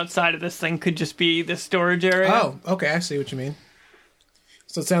entire outside of this thing could just be the storage area. Oh, okay, I see what you mean.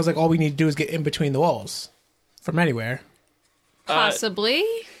 So it sounds like all we need to do is get in between the walls from anywhere. possibly.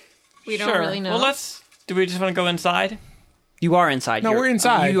 We don't sure. really know. Well, do we just want to go inside? You are inside. No, we're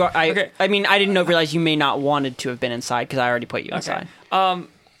inside. You are, Okay. I mean, I didn't realize you may not wanted to have been inside because I already put you inside.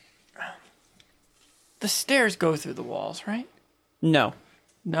 The stairs go through the walls, right? No,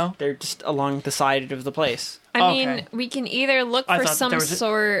 No. they're just along the side of the place. I Okay. mean, we can either look I for thought that some there was a-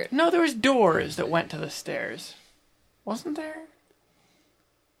 sort. No, there was doors that went to the stairs. Wasn't there?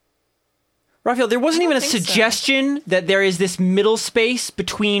 Raphael, there wasn't even a think so. suggestion that there is this middle space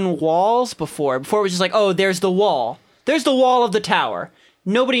between walls before. Before it was just like, oh, there's the wall. There's the wall of the tower.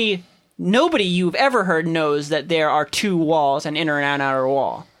 Nobody you've ever heard knows that there are two walls, an inner and an outer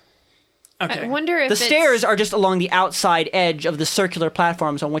wall. Okay. I wonder if The it's- stairs are just along the outside edge of the circular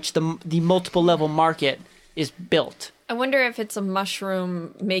platforms on which the multiple level market is built. I wonder if it's a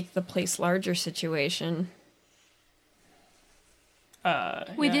mushroom make the place larger situation. We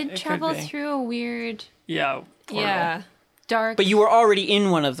Yeah, did it could travel be. through a weird, Yeah. portal. Yeah. dark. But you were already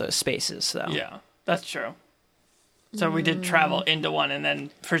in one of those spaces, though. Yeah, that's true. So we did travel into one, and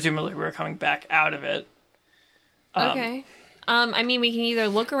then presumably we were coming back out of it. Okay. I mean, we can either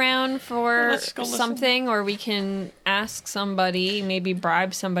look around for Let's go listen. something, or we can ask somebody. Maybe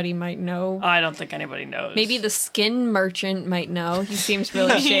bribe somebody might know. I don't think anybody knows. Maybe the skin merchant might know. He seems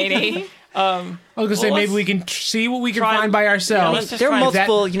really shady. I was gonna say Well, maybe let's we can see what we can try- find by Yeah, ourselves. let's just There are try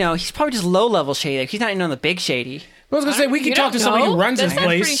multiple, he's probably just low-level shady. He's not in on the big shady. I was gonna say we can You talk to don't somebody know? who runs that this sounds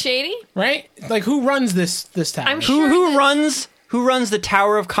pretty place, shady. right? Like who runs this town? I'm sure Who that- runs the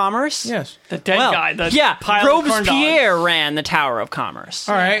Tower of Commerce? Yes. the dead Well, guy. The yeah, pile of corn dogs. Robespierre ran the Tower of Commerce.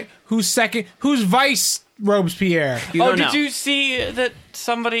 All right. Who's second? Who's vice Robespierre? You Oh, don't did know. you see that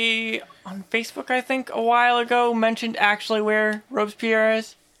somebody on Facebook, I think, a while ago mentioned actually where Robespierre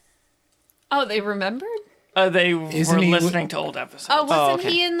is? Oh, they remembered? They Isn't were he- listening to old episodes. Oh, wasn't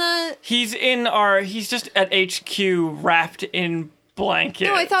okay. he in the? He's just at HQ wrapped in blankets.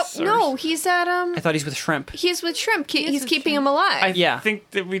 No, I thought or- no. He's at I thought he's with Shrimp. He's with Shrimp. He's with keeping Shrimp. him alive. I Yeah. think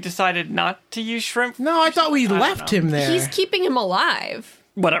that we decided not to use shrimp. No, I thought we don't left know. him there. He's keeping him alive.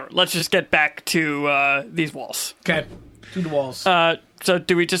 Whatever. Let's just get back to these walls. Okay. To the walls. So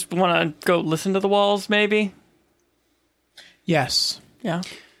do we just want to go listen to the walls, maybe? yes. Yeah.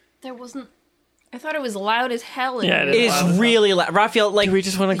 There wasn't. I thought it was loud as hell. In Yeah, here. it It is really loud. Raphael, like... Do we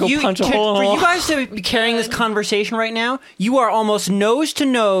just wanna go punch a to- hole in For the you wall? guys to be carrying this conversation right now, you are almost nose to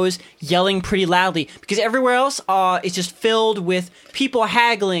nose yelling pretty loudly because everywhere else is just filled with people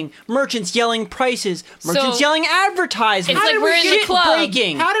haggling, merchants yelling prices, merchants yelling advertisements. It's like we're in the shit club.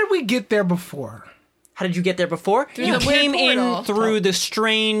 breaking. How did we get there before? How did you get there before? You the weird came in portal. through the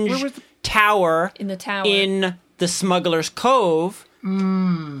strange tower In the tower. in the Smuggler's Cove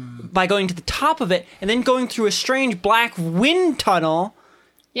by going to the top of it and then going through a strange black wind tunnel,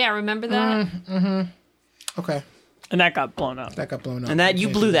 Yeah, remember that? Okay. And that got blown up. That got blown up. and that you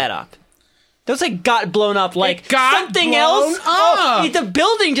blew that up. Those like got blown up like got something blown else. Oh, up. the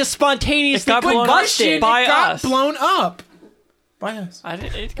building just spontaneously It got blown up busted. by it got us. blown up. By us.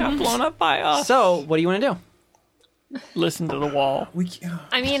 It got blown up by us. So, what do you want to do? Listen to the wall.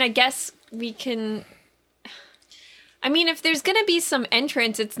 I mean, I guess we can. I mean, if there's gonna be some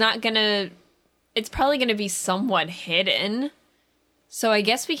entrance, it's probably gonna be somewhat hidden. So I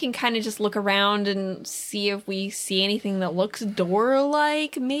guess we can kind of just look around and see if we see anything that looks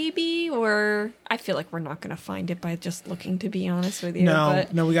door-like, maybe. Or I feel like we're not gonna find it by just looking. To be honest with you,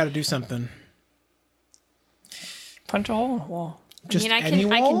 but No, we got to do something. Punch a hole in the wall. I mean, I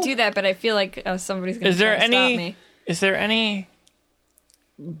can do that, but I feel like somebody's gonna Is there try to stop me. Is there any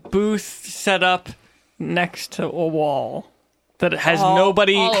booth set up next to a wall that has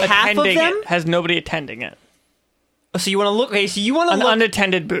nobody all half of attending them? it? Has nobody attending it? Oh, so you want to look? Okay, so you want to An look?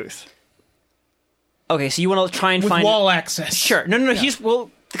 unattended booth. Okay, so you want to try and With find wall access. Sure. No. He's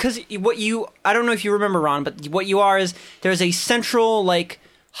because I don't know if you remember, Ron, but what you are is there's a central like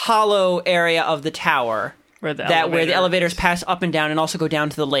hollow area of the tower Where the where the elevator elevators is. pass up and down and also go down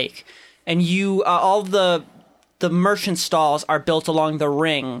to the lake, and you all the merchant stalls are built along the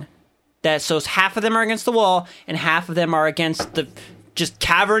ring. So half of them are against the wall and half of them are against the just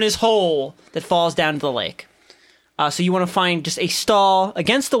cavernous hole that falls down to the lake. So you want to find just a stall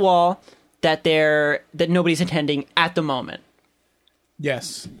against the wall that nobody's attending at the moment.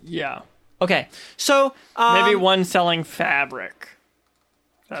 Yes. Yeah. Okay, so Maybe one selling fabric.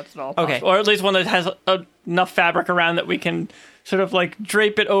 That's all. Okay. Possible. Or at least one that has enough fabric around that we can sort of like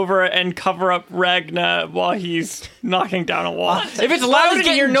drape it over and cover up Ragna while he's knocking down a wall. If it's loud in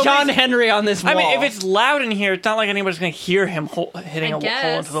here, John nobody's... Henry on this wall. I mean, if it's loud in here, it's not like anybody's going to hear him hitting I a hole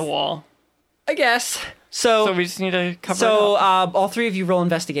guess. into the wall. I guess So so. we just need to cover So it up. all three of you roll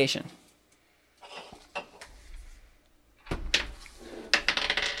investigation.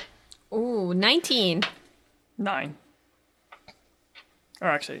 Ooh, 19. 9. Or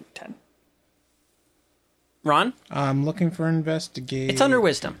actually, 10. Ron, I'm looking for investigate. it's under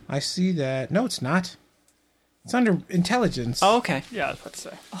wisdom. I see that. No, it's not. It's under intelligence. Oh, okay. Yeah, I was about to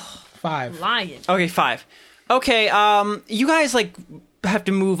say. 5. Lying. Okay, 5. Okay, you guys like have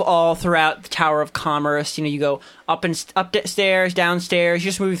to move all throughout the Tower of Commerce. You know, you go up stairs, downstairs. You're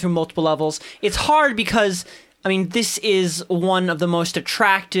just moving through multiple levels. It's hard because I mean, this is one of the most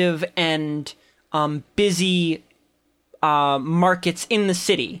attractive and busy markets in the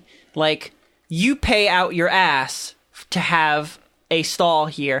city. Like, you pay out your ass to have a stall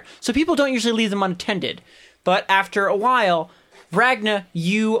here, so people don't usually leave them unattended. But after a while, Ragna,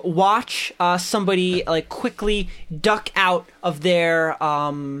 you watch somebody like quickly duck out of their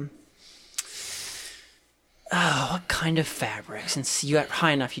what kind of fabric? Since you got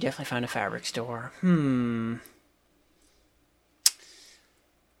high enough, you definitely found a fabric store.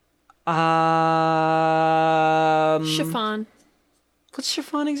 Chiffon. What's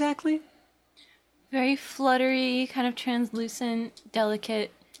chiffon exactly? Very fluttery, kind of translucent,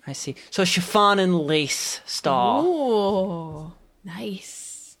 delicate. I see. So chiffon and lace stall. Ooh,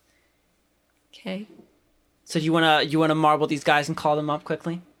 nice. Okay. So you wanna marble these guys and call them up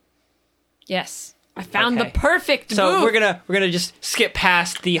quickly? Yes. I found Okay. the perfect So booth. we're gonna just skip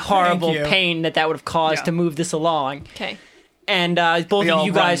past the horrible you. pain that would have caused Yeah. to move this along. Okay. And both We of all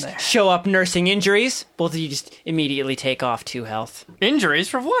you run guys there. show up nursing injuries. Both of you just immediately take off 2 health. Injuries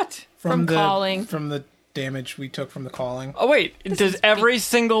for what? From calling. From the damage we took from the calling. Oh wait, does every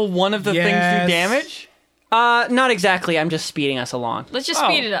single one of the things Yes. do damage? Not exactly. I'm just speeding us along. Let's just Oh.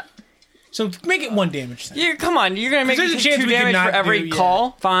 speed it up. So make it 1 damage then. You come on, you're gonna make There's a it chance 2 we could damage not for every do- yeah.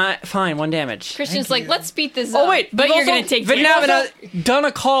 call. Fine, 1 damage. Christian's Thank like, you. let's speed this up. Oh wait, but we've you're also- gonna take we've damage. also done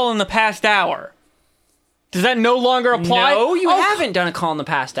a call in the past hour. Does that no longer apply? No, you Oh, haven't done a call in the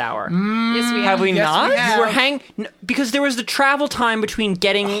past hour. Yes, we Have we Yes, not? we have. You were because there was the travel time between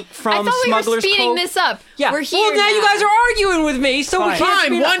getting from I thought we were Smuggler's speeding Cove. this up. Yeah. We're here well, now you guys are arguing with me, so we Fine. can't Fine,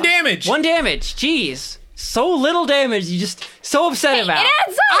 speed 1 up. damage. 1 damage. Jeez. So little damage. You just so upset about. It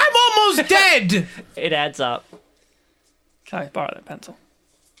adds up. I'm almost dead. It adds up. Can I borrow that pencil?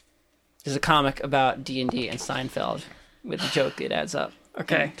 There's a comic about D&D and Seinfeld with the joke it adds up.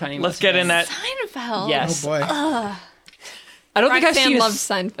 Okay, Tiny let's get in that. Seinfeld. Yes. Oh boy. I don't think I've Roxanne seen loves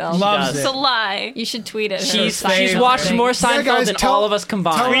a Seinfeld. Loves does. it. It's a lie. You should tweet it. She's favorite watched thing. more Seinfeld guys, than tell- all of us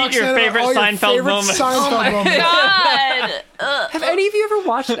combined. Tell Tweet your Roxanne favorite all your Seinfeld favorite moment. Seinfeld moment. God. Have any of you ever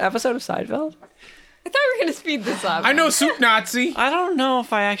watched an episode of Seinfeld? I thought we were gonna speed this up. I know Soup Nazi. I don't know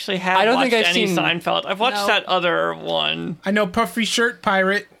if I actually have I don't watched think I've any seen- Seinfeld. I've watched No. that other one. I know Puffy Shirt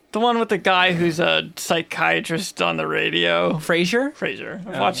Pirate. The one with the guy who's a psychiatrist on the radio. Frasier? Frasier.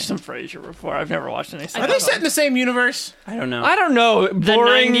 I've watched some Frasier before. I've never watched any Seinfeld. Are they set in the same universe? I don't know. I don't know.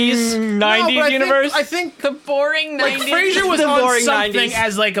 Boring 90s? 90s No, but universe? I think the boring like 90s. Frasier was The on boring something 90s.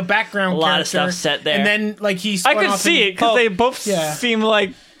 as like a background A lot character, of stuff set there. and then like he. I spun could off see and- it because Oh, they both yeah. seem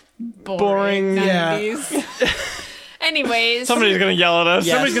like boring. Yeah. 90s. Anyways, Somebody's going to yell at us.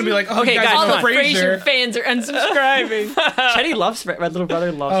 Yeah. Somebody's gonna be like, "Oh, Okay, you guys guys, all know the Frasier Frasier." fans are unsubscribing. Teddy loves my little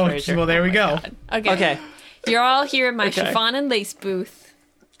brother loves Oh, Frasier. well, there we go. Okay. Okay. You're all here at my Okay. chiffon and lace booth.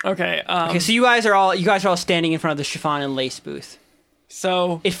 Okay. Okay, so you guys are all standing in front of the chiffon and lace booth.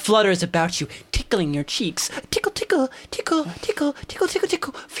 So It flutters about you, tickling your cheeks. Tickle, tickle, tickle, tickle, tickle, tickle,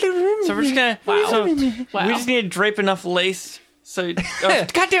 tickle. So we're just gonna. So Wow. we just need to drape enough lace. So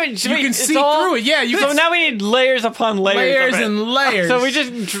God damn it! You can see through it. Yeah, you So can now we need layers upon layers. layers of it. and layers. So we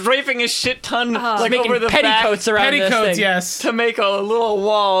just draping a shit ton like Making over the petticoats back around this petticoats. thing. Yes. to make a little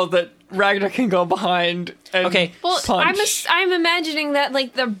wall that Ragnar can go behind. And Okay. Well, punch. I'm imagining that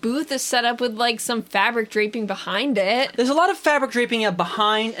like the booth is set up with like some fabric draping behind it. There's a lot of fabric draping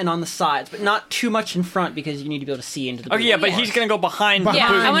behind and on the sides, but not too much in front because you need to be able to see into the booth. Okay, yeah, but he's gonna go behind. Behind. The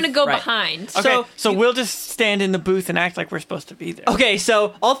Yeah, booth. I want to go Right. behind. Okay, so you- we'll just stand in the booth and act like we're supposed to be there. Okay,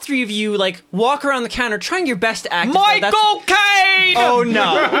 so all 3 of you like walk around the counter trying your best to act as though that's- Michael Caine! Oh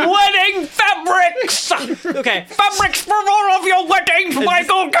no. Wedding fabrics! Okay. Fabrics for all of your weddings,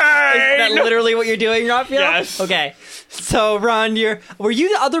 Michael Is that Caine! literally what you're doing, Raphael? Yes. Okay. So, Ron, were you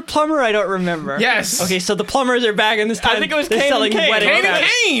the other plumber? I don't remember. Yes. Okay, so the plumbers are back in this time. think it was they're Kane and selling Kane. wedding Kane and fabric.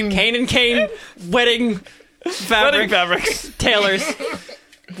 Kane. Kane and Kane wedding fabric. Wedding fabrics. tailors.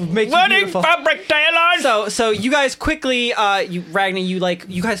 Make you Wedding beautiful. fabric tailors! So you guys quickly, Ragnar,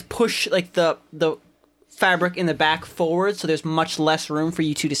 you guys push like the fabric in the back forward, so there's much less room for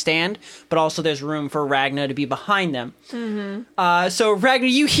you two to stand, but also there's room for Ragnar to be behind them. Mm-hmm. So Ragnar,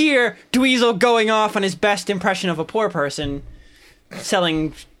 you hear Dweezil going off on his best impression of a poor person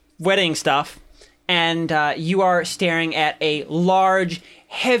selling wedding stuff, and you are staring at a large,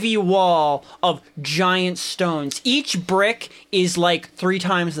 heavy wall of giant stones. Each brick is like 3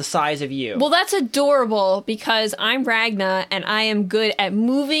 times the size of you. Well, that's adorable because I'm Ragna and I am good at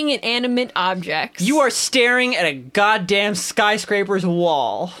moving inanimate objects. You are staring at a goddamn skyscraper's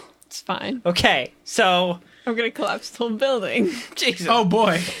wall. It's fine. Okay, so I'm gonna collapse the whole building. Jesus. Oh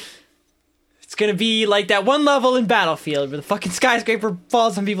boy. It's gonna be like that one level in Battlefield where the fucking skyscraper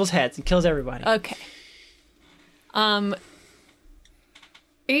falls on people's heads and kills everybody. Okay.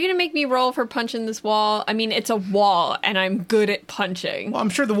 Are you gonna make me roll for punching this wall? I mean, it's a wall, and I'm good at punching. Well, I'm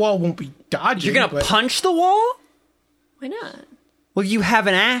sure the wall won't be dodging. You're gonna but, punch the wall? Why not? Well, you have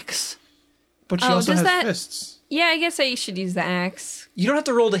an axe. But she Oh, also does has that- fists. Yeah, I guess I should use the axe. You don't have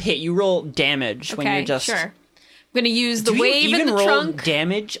to roll to hit. You roll damage when Okay, you're just. sure. I'm gonna use the Do you wave even in the roll trunk.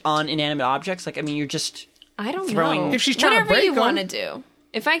 damage on inanimate objects? Like, I mean, you're just. I don't throwing- know. If she's trying to Whatever break you 'em. want to do.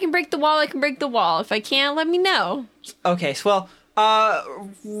 If I can break the wall, I can break the wall. If I can't, let me know. Okay, so,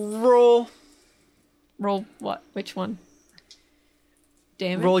 roll. Roll what? Which one?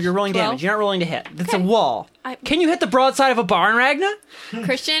 damage. You're rolling 12? damage. You're not rolling to hit. It's Okay. a wall. Can you hit the broadside of a barn, Ragna?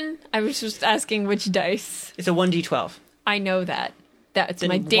 Christian, I was just asking which dice. It's a 1d12. I know that. That's Then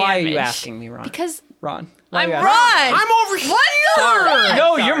my damage. why are you asking me, Ron? Because Ron. Why are I'm you Ron. asking? I'm over here. Sorry. No,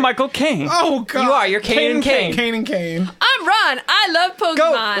 Sorry. you're Michael Caine. Oh god. You are. You're Kane and Kane. Kane and Kane. I'm Ron. I love Pokemon.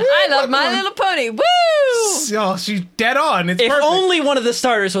 I love My Little Pony. Woo! Oh, she's dead on. It's If perfect. only one of the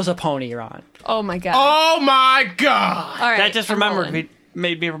starters was a pony, Ron. Oh my god. Oh my god. All right. That just I'm remembered. rolling.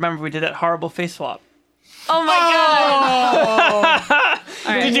 Made me remember we did that horrible face swap. Oh my god.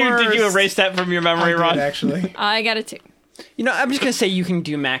 All right. Did you Worst. erase that from your memory, Ron? Actually. I got a 2. You know, I'm just gonna say you can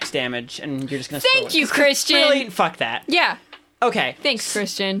do max damage, and you're just gonna. Thank you, Christian. Really, fuck that. Yeah. Okay. Thanks,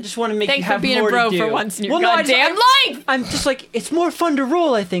 Christian. Just want to make Thanks you for have being a more bro to do. for once in your Well, no, I just- goddamn I'm- life. I'm just like, it's more fun to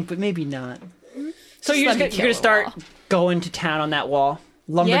roll, I think, but maybe not. So you're let me just gonna kill start a wall. going to town on that wall,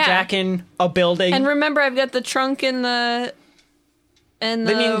 lumberjacking a building. And remember, I've got the trunk and the that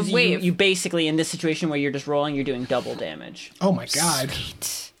means wave. you basically, in this situation where you're just rolling, you're doing double damage. Oh my god.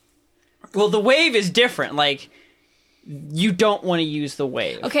 Well, the wave is different. Like, you don't want to use the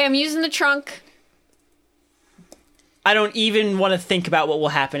wave. Okay, I'm using the trunk. I don't even want to think about what will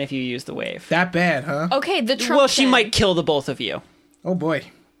happen if you use the wave. That bad, huh? Okay, the trunk. Well, she then. might kill the both of you. Oh boy.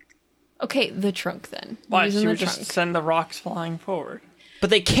 Okay, the trunk then. I'm Why? using She the would trunk. just send the rocks flying forward. But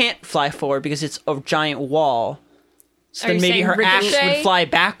they can't fly forward because it's a giant wall. So Are then you maybe saying her axe ricochet? would fly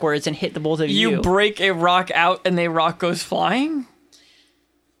backwards and hit the both of you. You break a rock out and the rock goes flying?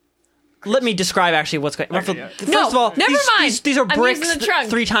 Let me describe actually what's going on. Okay, yeah. First No, of all, never mind. These are I'm bricks using the trunk.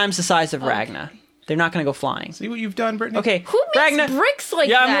 3 times the size of Ragna. They're not going to go flying. See what you've done, Brittany? Okay, Who makes Ragna. bricks like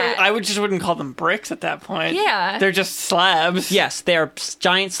Yeah, that? I would just wouldn't call them bricks at that point. Yeah. They're just slabs. Yes, they are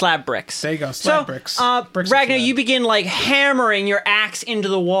giant slab bricks. There you go, slab so, bricks. Bricks and Ragna, slab. you begin like hammering your axe into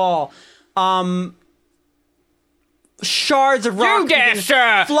the wall. Shards of rock there, begin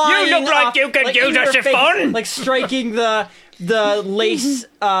sir. flying You look like off, you could like, use in a your face, chiffon. like striking the lace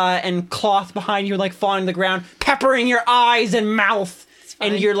and cloth behind you, like falling to the ground, peppering your eyes and mouth.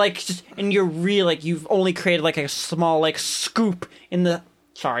 And you're like just, and you're really like you've only created like a small like scoop in the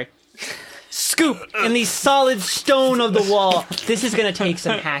scoop in the solid stone of the wall. This is gonna take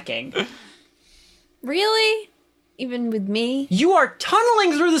some hacking. Really? Even with me? You are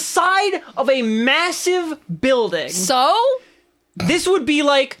tunneling through the side of a massive building. So? This would be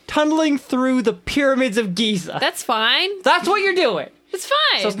like tunneling through the pyramids of Giza. That's fine. That's what you're doing. It's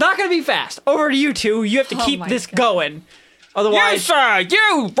fine. So it's not going to be fast. Over to you two. You have to Oh keep my this God. going. Otherwise, sir.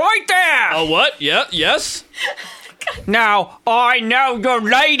 You, right there. Oh, what? Yeah, yes? Now, I know your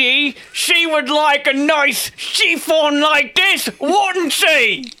lady. She would like a nice chiffon like this, wouldn't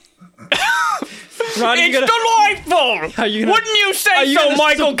she? Ron, It's delightful. Are you gonna- Wouldn't you are say you so, gonna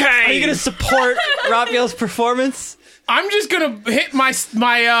Michael Are you Caine? going to support Raphael's performance? I'm just gonna hit my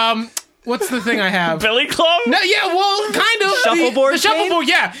what's the thing I have? Billy Club? No, yeah, well, kind of. Shuffleboard The shuffleboard,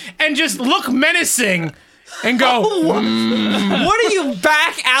 yeah. And just look menacing and go, What are you,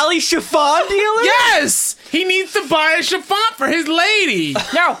 back alley chiffon dealer? yes! He needs to buy a chiffon for his lady.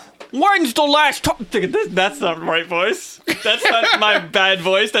 Now, when's the last time? That's not the right voice. That's not my bad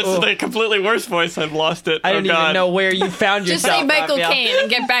voice. That's the completely worse voice. I've lost it. I don't even know where you found Just yourself. say Michael Raphael. Caine and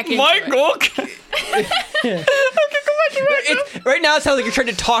get back into it. Michael. Right now it sounds like you're trying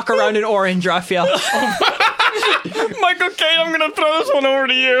to talk around an orange, Raphael. Michael Caine, I'm gonna throw this one over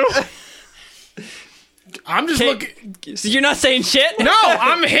to you. I'm just Okay. looking. So you're not saying shit? No,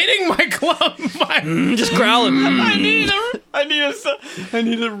 I'm hitting my club. Just growling. I need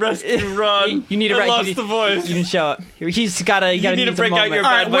a rescue run. You need a I right. lost you, the voice. You didn't show up. He's gotta. You gotta need to need break a out your moment.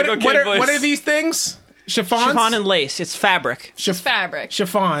 All right, Michael Caine voice. what are these things? Chiffons? Chiffon and lace. It's fabric. It's fabric.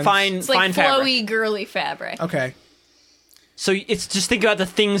 Chiffons. Fine, It's like fine fabric. flowy, girly fabric. Okay. So it's just think about the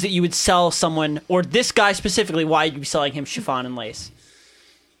things that you would sell someone, or this guy specifically. Why you'd be selling him chiffon and lace?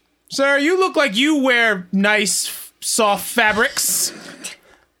 Sir, you look like you wear nice, soft fabrics.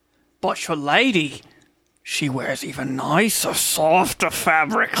 But your lady, she wears even nicer, softer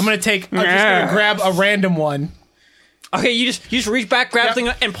fabrics. I'm just gonna grab a random one. Okay, you just reach back, grab Yeah. the thing,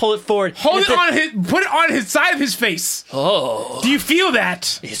 and pull it forward. Put it on his side of his face. Oh, Do you feel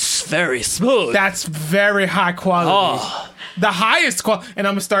that? it's very smooth. That's very high quality. The highest quality. And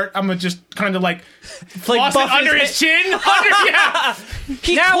I'm gonna just kind of like floss it buff under his his chin. Yeah.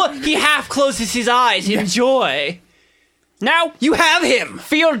 He half closes his eyes. Enjoy. Now, You have him.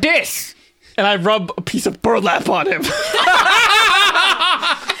 feel this. And I rub a piece of burlap on him.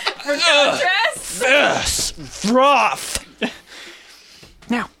 Dress? Yes, rough.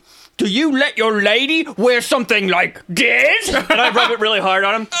 Now, do you let your lady wear something like this? And I rub it really hard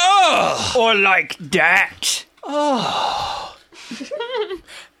on him. Or like that.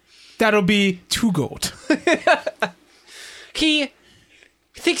 That'll be 2 gold. He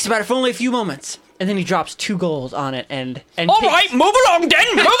thinks about it for only a few moments, and then he drops 2 gold on it, and All right, move along,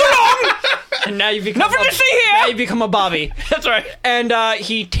 then. Move along. and now you become Nothing to see Now here. you become a Bobby, That's right. and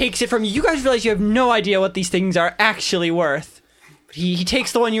he takes it from you. You guys realize you have no idea what these things are actually worth. But he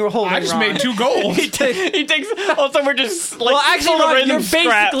takes the one you were holding. I just Ron. made 2 gold. He takes. Also, we're just like. Well, actually, full of Ron, random you're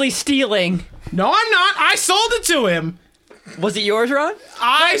scrap. basically stealing. No, I'm not. I sold it to him. Was it yours, Ron?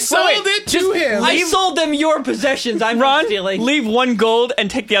 I sold it to him. I sold them your possessions. I'm not Ron, stealing. leave 1 gold and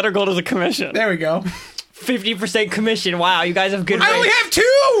take the other gold as a commission. There we go. 50% commission. Wow, you guys have good I only rates.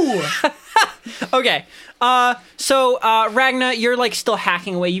 have 2. Okay. So Ragna, you're like still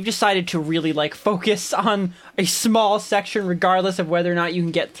hacking away. You've decided to really like focus on a small section, regardless of whether or not you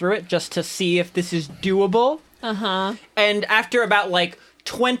can get through it, just to see if this is doable. And after about like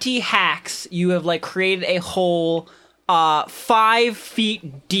 20 hacks, you have like created a hole 5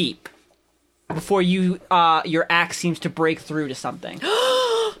 feet deep before you your axe seems to break through to something.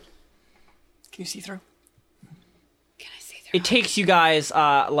 Can you see through? It takes you guys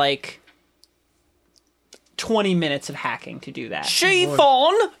like 20 minutes of hacking to do that.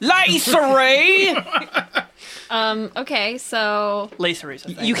 Chiffon, lacery. Okay, so Laceries, I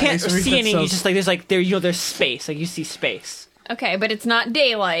think. You can't Sorry, see that anything. You sounds- just like there's space. Like you see space. okay, but it's not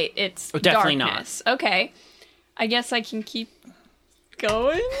daylight. It's Definitely not. darkness. Okay, I guess I can keep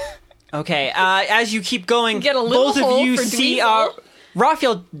going. Okay, as you keep going, Get a little both of hole you for see. Dweezil.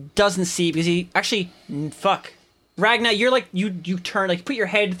 Raphael doesn't see because he actually fuck. Ragna, you're like you turn like put your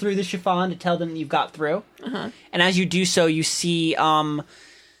head through the chiffon to tell them you've got through, and as you do so, you see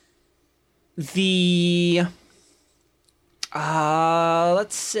the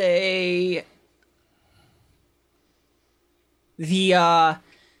let's say the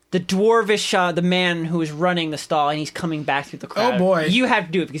dwarvish the man who is running the stall, and he's coming back through the crowd. Oh, boy. You have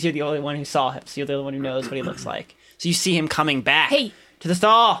to do it because you're the only one who saw him, so you're the only one who knows what he looks like. So you see him coming back Hey. to the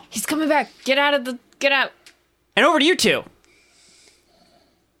stall. He's coming back. Get out. And over to you two.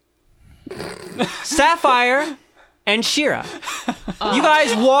 Sapphire and Shira. You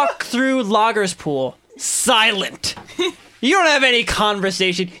guys walk through Lager's pool, silent. You don't have any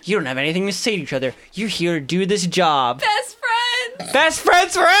conversation. You don't have anything to say to each other. You're here to do this job. Best friends. Best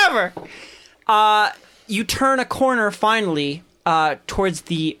friends forever. You turn a corner finally towards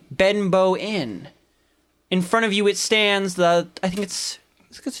the Benbow Inn. In front of you, it stands I think it's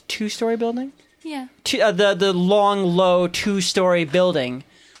a 2-story building. Yeah. The long, low 2-story building.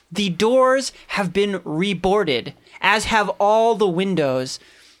 The doors have been reboarded, as have all the windows.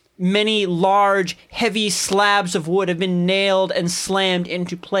 Many large, heavy slabs of wood have been nailed and slammed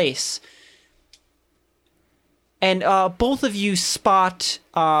into place. And both of you spot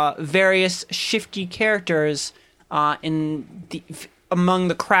various shifty characters among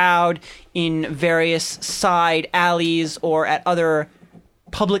the crowd in various side alleys or at other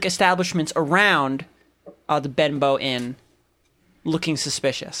public establishments around the Benbow Inn, looking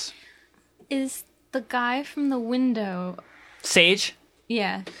suspicious. Is the guy from the window? Sage?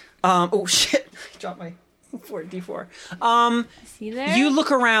 Yeah. Oh shit! I dropped my 4d4. Is he there? You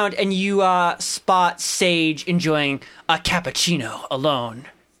look around and you spot Sage enjoying a cappuccino alone.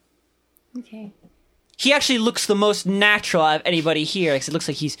 Okay. He actually looks the most natural out of anybody here. It looks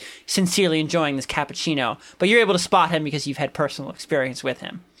like he's sincerely enjoying this cappuccino. But you're able to spot him because you've had personal experience with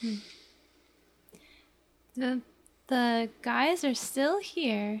him. The guys are still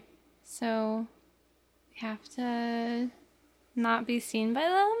here, so we have to not be seen by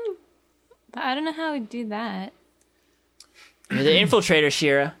them. But I don't know how we do that. You're the infiltrator,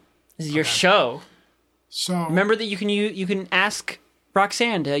 Shira. This is your show. So Remember that you can ask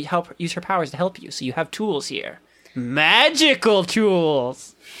Roxanne to help use her powers to help you. So you have tools here, magical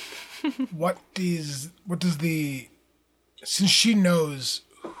tools. what does the since she knows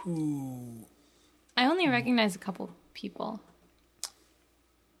who I only recognize a couple people.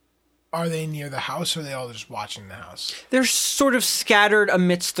 are they near the house, or are they all just watching the house? They're sort of scattered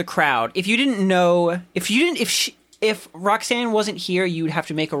amidst the crowd. If you didn't know, if Roxanne wasn't here, you'd have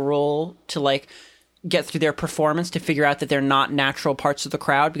to make a roll to like get through their performance to figure out that they're not natural parts of the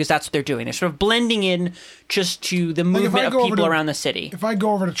crowd, because that's what they're doing. They're sort of blending in just to the Like, if I movement of go over people to- around the city. If I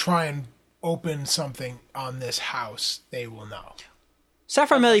go over to try and open something on this house, they will know.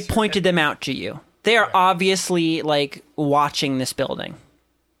 Sapphire Melly pointed them out to you. They are obviously like watching this building.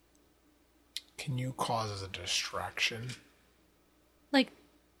 Can you cause a distraction Like,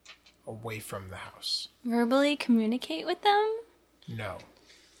 away from the house? verbally communicate with them? No.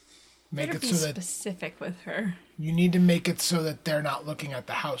 Make Better it be so that specific with her. you need to make it so that they're not looking at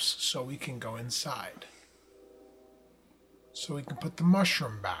the house, so we can go inside. So we can put the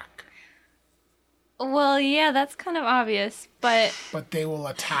mushroom back. Well, yeah, that's kind of obvious, but But they will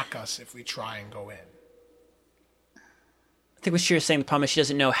attack us if we try and go in. I think what Shira's saying, the problem is she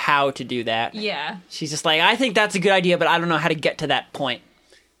doesn't know how to do that. yeah, She's just like, I think that's a good idea, but I don't know how to get to that point.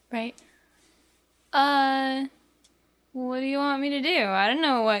 right. What do you want me to do? I don't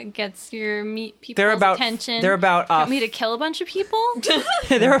know what gets your people's attention. They're about You want me to kill a bunch of people?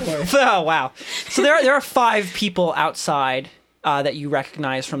 there are oh wow. So there are 5 people outside that you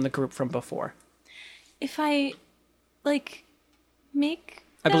recognize from the group from before. If I, like, make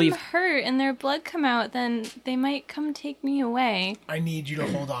I them believe- hurt and their blood come out, then they might come take me away. I need you to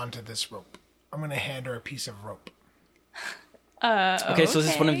hold on to this rope. I'm going to hand her a piece of rope. Okay, so is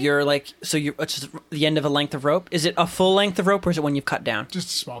this one of your so you're it's just the end of a length of rope? Is it a full length of rope or is it one you've cut down? Just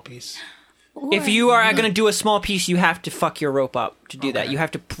a small piece. If you are going to do a small piece, you have to fuck your rope up to do that. You have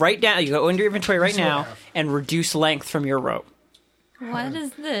to write down. You go into your inventory right what I now have. and reduce length from your rope. What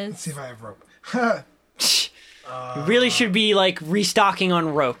is this? See if I have rope. You really should be restocking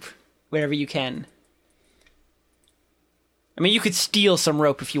on rope whenever you can. I mean, you could steal some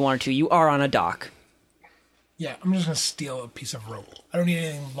rope if you wanted to. You are on a dock. Yeah, I'm just going to steal a piece of rope. I don't need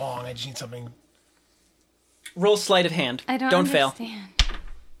anything long. I just need something. Roll sleight of hand. I don't fail. understand.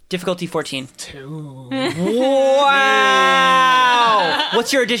 Difficulty 14. 2. Wow!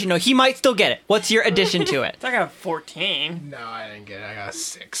 What's your addition? No, he might still get it. What's your addition to it? I got 14. No, I didn't get it. I got a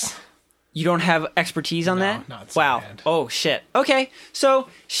 6. You don't have expertise on that? not in Wow. hand. Oh shit. Okay. So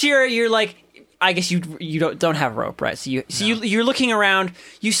Shira, you're I guess you don't have rope, right? So you're looking around.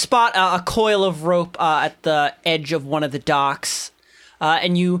 You spot a coil of rope at the edge of one of the docks,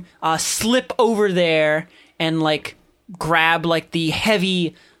 and you slip over there and grab the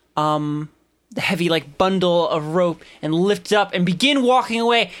heavy bundle of rope and lift it up and begin walking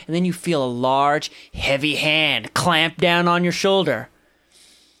away. And then you feel a large, heavy hand clamp down on your shoulder.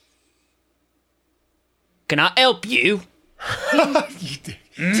 Can I help you? You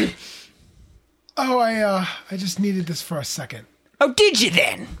did. Oh, I just needed this for a second. Oh, did you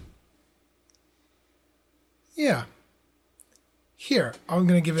then? Yeah. Here, I'm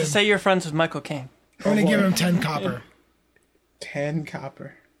gonna give him. Say you're friends with Michael Caine. I'm gonna give him 10 copper. 10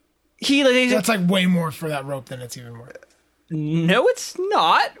 copper. That's way more for that rope than it's even worth. No, it's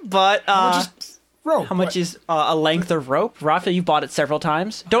not. But Rope. how much is a length of rope? Rafa, you bought it several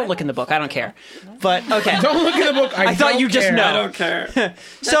times. Don't look in the book. I don't care. But okay. Don't look at the book. I thought you just know. I don't care.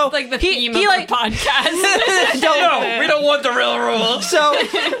 So Like the he theme of the podcast. don't. We don't want the real rules. So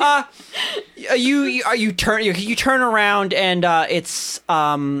you turn around and it's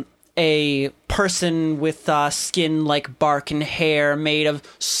a person with skin like bark and hair made of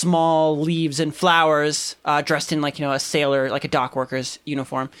small leaves and flowers, dressed in a sailor, a dock worker's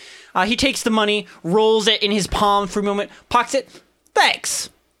uniform. He takes the money, rolls it in his palm for a moment, pockets it. Thanks.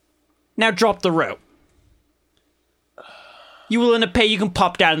 Now drop the rope. You willing to pay? You can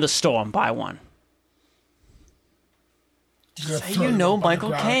pop down in the store and buy one. Say you know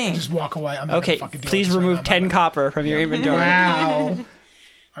Michael Caine. Just walk away. I'm not Okay, gonna fucking do please this right remove now. 10 copper from your inventory. Wow.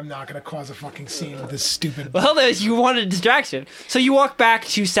 I'm not gonna cause a fucking scene with this stupid. Well, you wanted a distraction. So you walk back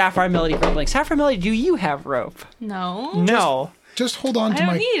to Sapphire Melody grumbling. Sapphire Melody, do you have rope? No. No. Just hold on I to don't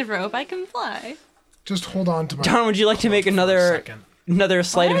my. need rope. I can fly. Just hold on to my. John, would you like to make cloak for a another second.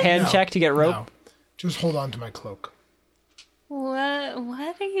 sleight of hand No. check to get rope? No. Just hold on to my cloak. What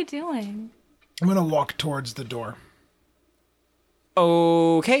are you doing? I'm gonna walk towards the door.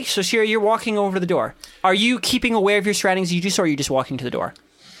 Okay, so Shira, you're walking over to the door. Are you keeping aware of your surroundings as you do so, or are you just walking to the door?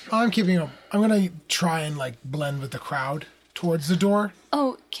 I'm keeping up. I'm gonna try and blend with the crowd towards the door.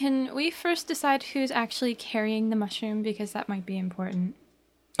 Oh, can we first decide who's actually carrying the mushroom? Because that might be important.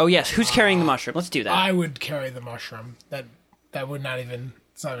 Oh, yes. Who's carrying the mushroom? Let's do that. I would carry the mushroom. That would not even.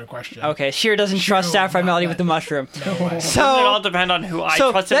 It's not even a question. Okay, Shira doesn't trust would Sapphire not Melody let- with the mushroom. No way. It all So, depend on who I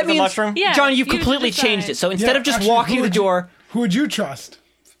so trusted that with the means, mushroom. Yeah, John, you've you completely decide. changed it. So instead Yeah, of just actually, walking who to the would you- door, Who would you trust?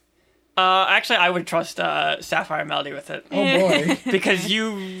 Actually, I would trust Sapphire Melody with it. Oh boy. Because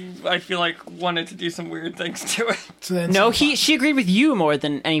you, I feel like, wanted to do some weird things to it. So then no, she agreed with you more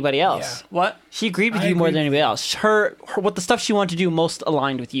than anybody else. Yeah. What? She agreed with I you more agreed than with anybody else. Her what the stuff she wanted to do most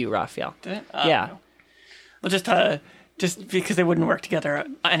aligned with you, Raphael. Did it? Yeah. Well, just because they wouldn't work together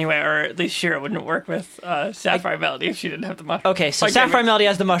anyway, or at least Shira wouldn't work with Sapphire Melody if she didn't have the mushroom. Okay, so Like, Sapphire they- Melody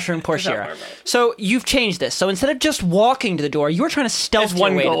has the mushroom, poor Sapphire Shira. Melody. So you've changed this. So instead of just walking to the door, you were trying to stealth It's your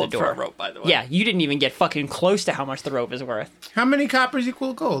one way to the gold door. for a rope, by the way. Yeah, you didn't even get fucking close to how much the rope is worth. How many coppers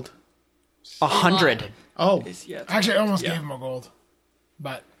equal gold? 100. Oh. Yeah. Actually, I almost Yeah. gave him a gold,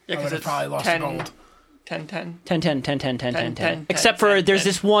 but Yeah, I 'cause would have it's probably lost 10. a gold. 10, 10. 10, 10, 10, 10, 10, 10, 10. 10, Except 10, for 10, there's 10.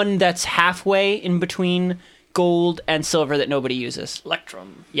 this one that's halfway in between gold and silver that nobody uses.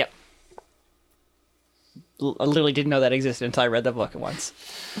 Electrum. Yep. I literally didn't know that existed until I read the book once.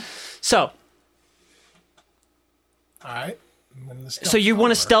 So All right. I'm gonna so you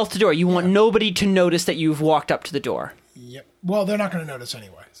want to stealth the door. You want nobody to notice that you've walked up to the door. Yep. Well, they're not going to notice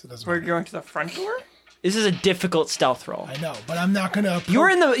anyway, so it doesn't We're matter. going to the front door? This is a difficult stealth roll. I know, but I'm not going to. You are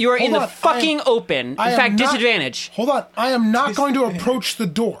in the fucking open. In I am fact, not- disadvantage. Hold on. I am not going to approach the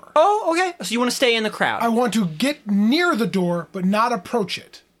door. Oh, okay. So you want to stay in the crowd. I want to get near the door, but not approach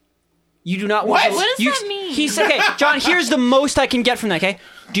it. You do not want. What does that mean? He's okay, John. Here's the most I can get from that. Okay.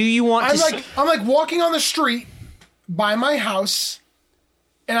 Do you want to? I'm like walking on the street by my house,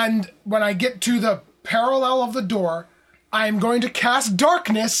 and when I get to the parallel of the door, I am going to cast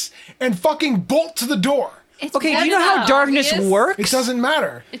darkness and fucking bolt to the door. It's Okay. Do you boarded know how up. darkness Obvious. works? It doesn't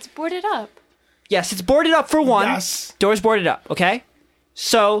matter. It's boarded up. Yes, it's boarded up for one. Yes. Door's boarded up. Okay.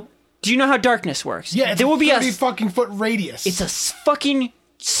 So, do you know how darkness works? Yeah, it's there will a be 30 fucking foot radius. It's a fucking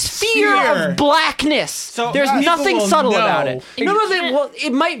sphere Sphere. of blackness. So there's people nothing will subtle know. about it. And No, you no, can't- well,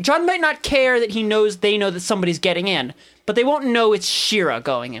 it might. John might not care that they know that somebody's getting in, but they won't know it's Shira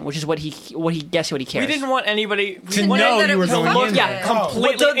going in, which is what he We cares. didn't want anybody To wanted know that you it were was going fucking in. Yeah, there.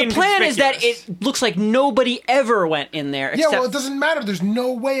 completely the plan is that inconspicuous. it looks like nobody ever went in there. yeah, Except well, it doesn't matter. There's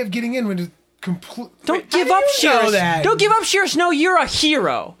no way of getting in when it's complete. don't give how up, do you know Shira. that? Don't give up, Shira. No, you're a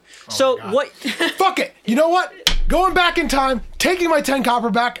hero. So what? Fuck it. You know what? Going back in time, taking my 10 copper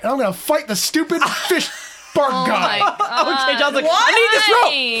back, and I'm gonna fight the stupid fish bark Oh guy. my god. Okay, John's like, I need this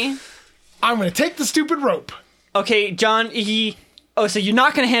rope. Why? I'm gonna take the stupid rope. Okay, John. Oh, so you're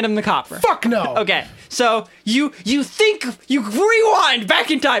not gonna hand him the copper? Fuck no. Okay, so you think you rewind back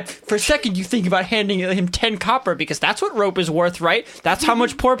in time for a second. You think about handing him 10 copper because that's what rope is worth, right? That's how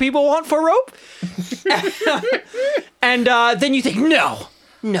much poor people want for rope. And then you think, no,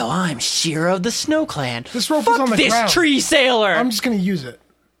 I'm Shira of the Snow Clan. This rope Fuck is on the this ground. tree sailor. I'm just gonna use it.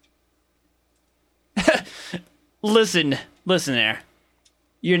 Listen there.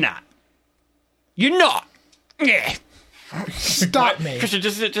 You're not. Yeah. Stop me. Christian,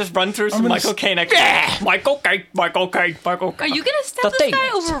 just run through some gonna Michael Caine. Yeah. Michael Caine. Are you gonna step The this thing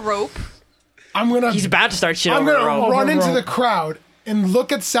guy is- over rope? I'm gonna. He's about to start shit I'm over the gonna rope. run into rope. the crowd and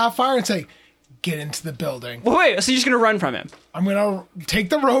look at Sapphire and say, "Get into the building." Wait, so you're just gonna run from him? I'm gonna take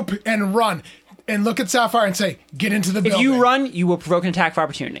the rope and run and look at Sapphire and say, "Get into the If building." you run, you will provoke an attack of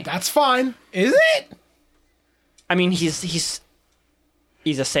opportunity. That's fine. Is it? I mean, he's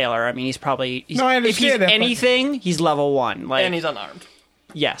a sailor. I mean, he's probably No, I if he's understand that, but- anything, he's level 1. Like, And he's unarmed.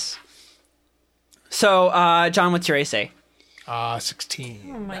 yes. So, John, what's your AC?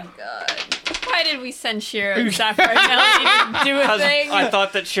 16. Oh my god. Why did we send Shira and Sapphire Melody to do a thing? I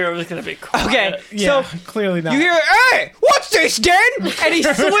thought that Shira was going to be quiet. Okay, Yeah, so clearly not. you hear, "Hey, what's this, Den?" And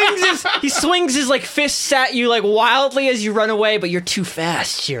he swings his like fists at you like wildly as you run away, but you're too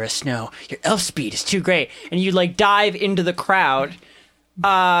fast, Shira Snow. Your elf speed is too great, and you like dive into the crowd.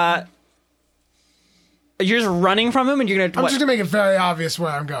 You're just running from him, and you're gonna. I'm what? just gonna make it very obvious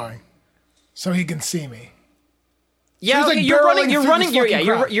where I'm going, so he can see me. Yeah, he's, okay, like, you're barreling running. You're through running. this You're, fucking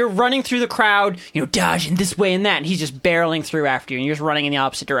crowd. you're running through the crowd. Dodging this way and that, and he's just barreling through after you, and you're just running in the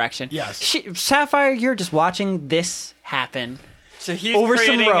opposite direction. Yes. Sapphire, you're just watching this happen. So he's Over some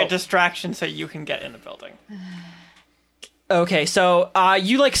creating a rope. distraction so you can get in the building. Okay, so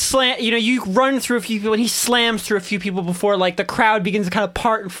you like slam. You run through a few people, and he slams through a few people before like the crowd begins to kind of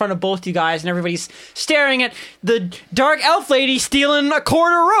part in front of both you guys, and everybody's staring at the dark elf lady stealing a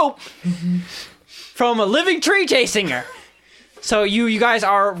quarter rope from a living tree chasing her. So you guys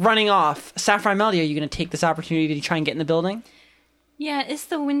are running off. Sapphire Melody, are you going to take this opportunity to try and get in the building? Yeah, is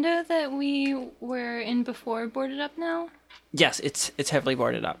the window that we were in before boarded up now? Yes, it's heavily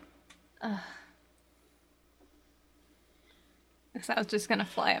boarded up. Because I was just gonna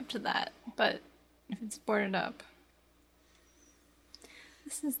fly up to that, but if it's boarded up.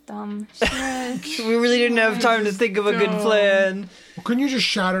 This is dumb. Shira, We really didn't have time to think of a good plan. Well, couldn't you just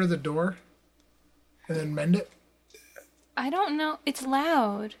shatter the door and then mend it? I don't know. It's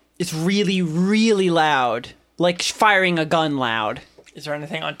loud. It's really, really loud, like firing a gun loud. Is there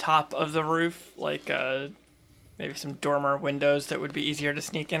anything on top of the roof, like maybe some dormer windows that would be easier to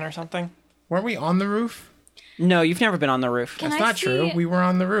sneak in or something? Weren't we on the roof? No, you've never been on the roof. Can That's I not true. see- We were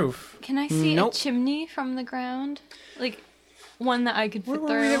on the roof. Can I see Nope. a chimney from the ground? Like one that I could fit Where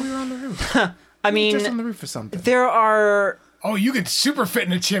were we that we through? were on the roof? I Just on mean, the roof or something. there are. Oh, you could super fit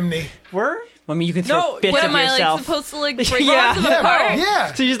in a chimney. Were? I mean, you can throw No, bits What of am I yourself. like supposed to like break Yeah. them apart?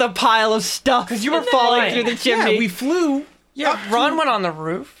 Yeah. So just a pile of stuff. Because you were falling flying. through the Yeah, chimney. we flew. Yeah, Ron went on the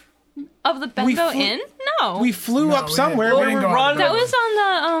roof. Of the We bento flew- inn? No. We flew No, up we somewhere. didn't. We We were didn't go on that the was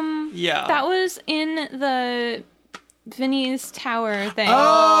on the Yeah. That was in the Vinny's tower thing.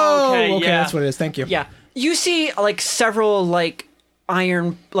 Oh, okay, yeah. that's what it is. Thank you. Yeah. You see, like, several, like,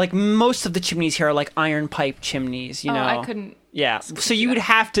 iron, like, most of the chimneys here are, like, iron pipe chimneys, you know? I couldn't. Yeah, so you would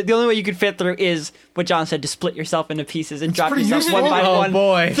have to, the only way you could fit through is what John said, to split yourself into pieces and drop pretty yourself useful. one by Oh, one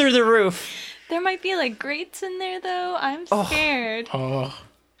boy. through the roof. There might be like grates in there though. I'm scared. Oh,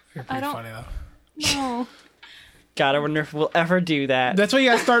 You're I pretty don't- funny though. No. God, I wonder if we'll ever do that. that's why you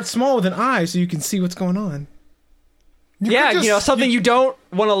gotta start small with an eye so you can see what's going on. Yeah, could you know, just- something you don't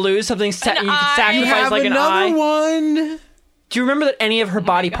want to lose, something you can eye. sacrifice You have like an another eye. one. Do you remember that any of her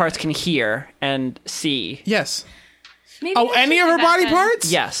body parts can hear and see? Yes. Maybe Oh, I any should of do her that body then.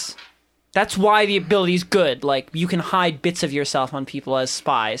 parts? Yes. That's why the ability's good. Like, you can hide bits of yourself on people as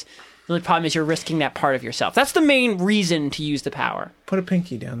spies. The only problem is you're risking that part of yourself. That's the main reason to use the power. Put a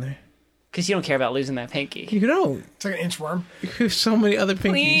pinky down there. Because you don't care about losing that pinky. You don't. It's like an inchworm. There's so many other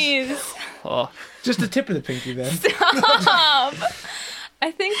pinkies. Please. Oh. Just the tip of the pinky, then. Stop.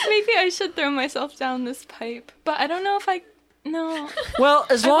 I think maybe I should throw myself down this pipe, but I don't know if I. No. Well,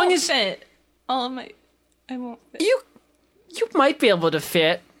 as I long won't as fit. All of my. I won't fit. you might be able to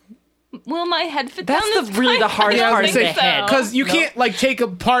fit. Will my head fit That's down the this really pipe? the hardest I don't part is think the so. head. Because you can't, like, take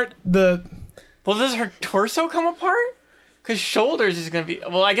apart the... Well, does her torso come apart? Because shoulders is going to be...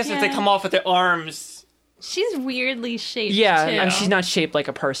 Well, I guess if they Yeah. come off with their arms... She's weirdly shaped. Yeah, too. I mean, she's not shaped like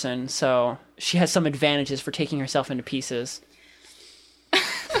a person, so she has some advantages for taking herself into pieces.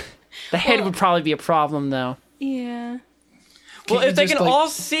 The head would probably be a problem, though. Yeah. Well, you if they just, can like- all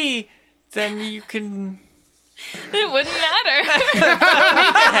see, then you can... It wouldn't matter.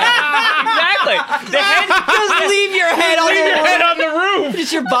 Exactly! The head... Just leave your head on the head on the roof!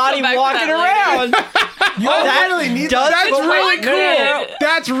 Just your body back to walking that around. You don't really need does- that. That's really no, no, cool.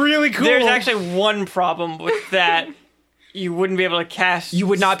 That's really cool. There's actually one problem with that. You wouldn't be able to cast You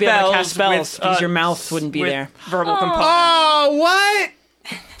would not be able to cast spells with, because your mouth wouldn't be with there. verbal components. Oh, what?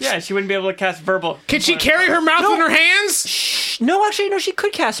 Yeah, she wouldn't be able to cast verbal. Can she carry her mouth in her hands? No, actually, no, she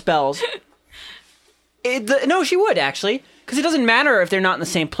could cast spells. No, she would, actually. Because it doesn't matter if they're not in the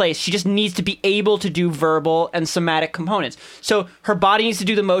same place. She just needs to be able to do verbal and somatic components. So her body needs to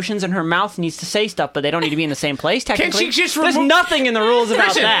do the motions and her mouth needs to say stuff, but they don't need to be in the same place, technically. she just There's remove- nothing in the rules about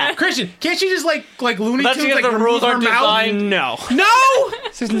Christian, that. Christian, can't she just like Looney That's Tunes because like the remove rules her aren't mouth? designed. No. No!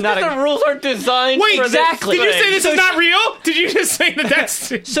 This is not The rules aren't designed Wait, for this exactly. Did you say this thing. is not real? Did you just say that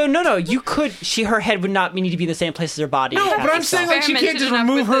that's... So no, you could. Her head would not need to be in the same place as her body. No, to but cast I'm a spell. saying, like, she can't just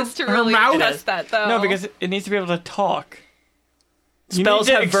remove her, to her really mouth. test that though. No, because it needs to be able to talk. Spells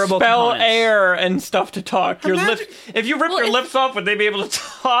you need to have verbal expel components. air and stuff to talk. Your Imagine- lips. If you rip your lips off, would they be able to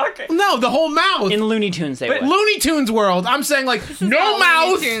talk? No, the whole mouth. In Looney Tunes, they would. Looney Tunes world. I'm saying, like, no Looney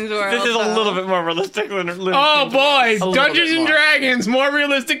mouth. Tunes world, This is a though. little bit more realistic than Looney Oh Tunes. boy, little Dungeons bit and more. Dragons more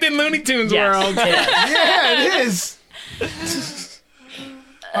realistic than Looney Tunes Yes, world. it is. Yeah, it is.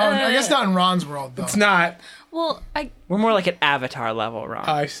 I guess not in Ron's world though. It's not. Well, We're more like an Avatar level, Ron.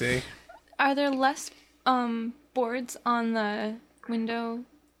 I see. are there less boards on the window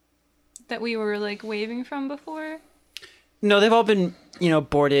that we were like waving from before? No, they've all been,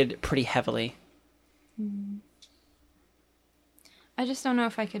 boarded pretty heavily. I just don't know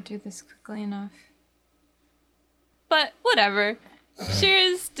if I could do this quickly enough. But whatever.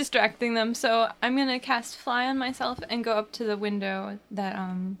 Shear's distracting them, so I'm gonna cast Fly on myself and go up to the window that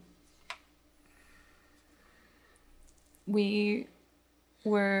we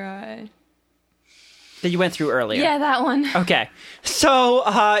were That you went through earlier. yeah, that one. Okay. So,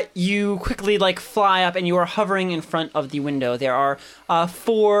 you quickly, fly up and you are hovering in front of the window. There are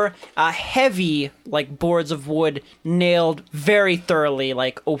 4 heavy, boards of wood nailed very thoroughly,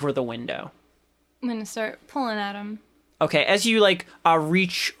 over the window. I'm gonna start pulling at him. Okay, as you,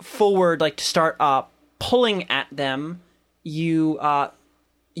 reach forward, to start pulling at them, you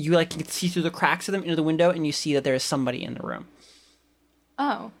can see through the cracks of them into the window and you see that there is somebody in the room.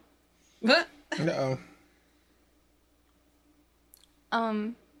 Oh. Uh-oh.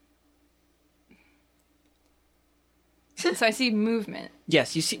 So I see movement.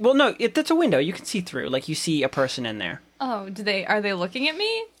 Yes, you see... Well, no, that's a window. You can see through. You see a person in there. Oh, are they looking at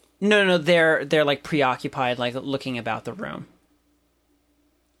me? No, they're preoccupied, looking about the room.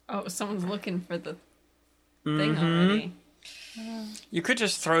 Oh, someone's looking for the thing already. You could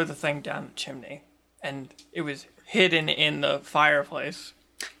just throw the thing down the chimney, and it was hidden in the fireplace.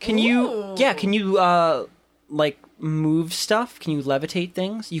 Can you? Yeah, can you move stuff? Can you levitate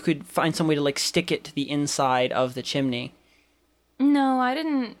things? You could find some way to stick it to the inside of the chimney. No, I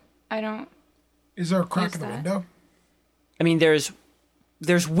didn't. I don't. Is there a crack Where's in the that? window? I mean, there's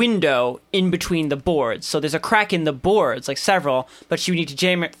window in between the boards, so there's a crack in the boards, several, but you need to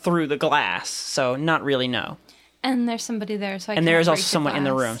jam it through the glass. So not really, no. And there's somebody there, so I And can't there is break also the someone in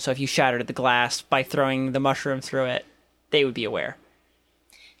the glass. room. So if you shattered the glass by throwing the mushroom through it, they would be aware.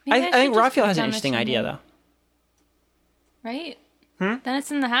 Maybe I should think just Raphael put has an down the interesting idea, chimney. though. Right? Then it's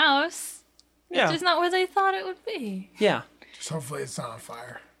in the house. Yeah. It's just not where they thought it would be. Yeah. Just hopefully it's not on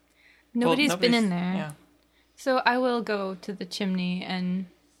fire. Nobody's been in there. Yeah. So I will go to the chimney and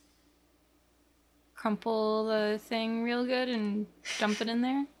crumple the thing real good and dump it in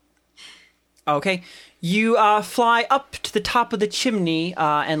there. Okay. You fly up to the top of the chimney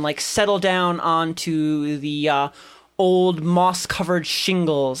and like settle down onto the old moss-covered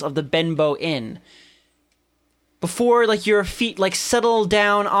shingles of the Benbow Inn. Before like your feet like settle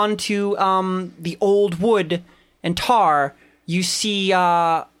down onto the old wood and tar, you see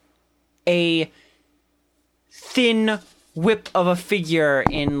a thin whip of a figure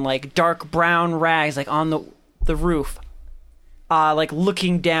in like dark brown rags, like on the roof, like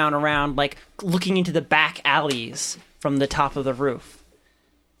looking down around, like looking into the back alleys from the top of the roof.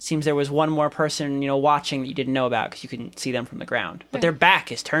 Seems there was one more person, watching that you didn't know about because you couldn't see them from the ground. But their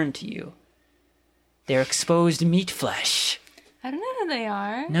back is turned to you. They're exposed meat flesh. I don't know who they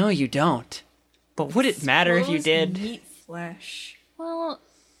are. No, you don't. But would it matter if you did? Meat flesh. Well,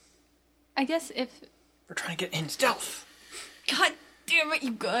 I guess if We're trying to get in stealth. God damn it,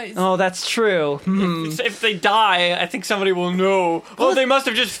 you guys. Oh, that's true. If they die, I think somebody will know. Oh, they must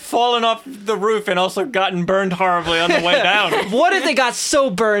have just fallen off the roof and also gotten burned horribly on the way down. What if they got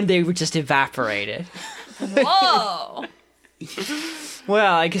so burned they were just evaporated? Whoa.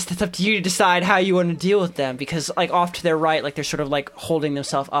 Well, I guess that's up to you to decide how you want to deal with them, because like off to their right, like they're sort of like holding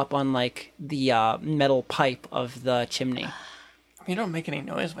themselves up on like the metal pipe of the chimney. You don't make any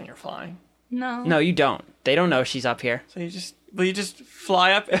noise when you're flying. no. No, you don't. They don't know she's up here. So will you just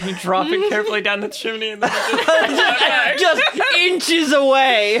fly up and you drop it carefully down the chimney and then Just inches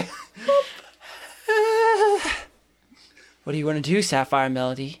away. What do you want to do, Sapphire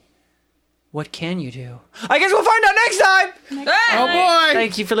Melody? What can you do? I guess we'll find out next time! Oh boy!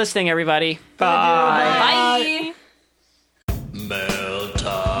 Thank you for listening, everybody. Bye.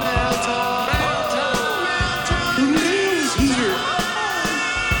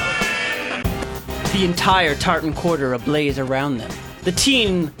 The entire Tartan Quarter ablaze around them. The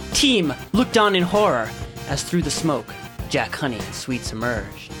team looked on in horror as through the smoke, Jack Honey and Sweets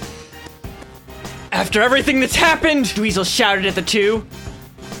emerged. After everything that's happened, Dweezil shouted at the two.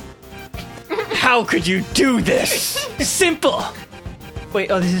 How could you do this? Simple. Wait,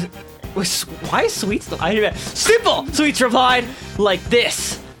 this is... Why is Sweets... Simple! Sweets replied, like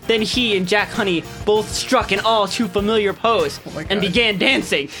this. Then he and Jack Honey both struck an all too familiar pose and began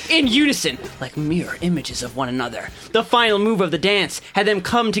dancing in unison like mirror images of one another. The final move of the dance had them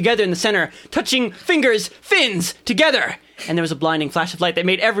come together in the center, touching fingers, fins, together. And there was a blinding flash of light that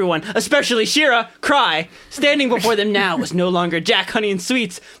made everyone, especially Shira, cry. Standing before them now was no longer Jack Honey and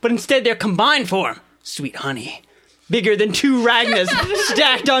Sweets, but instead their combined form, Sweet Honey. Bigger than two Ragnas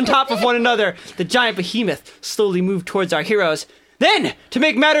stacked on top of one another, the giant behemoth slowly moved towards our heroes. Then, to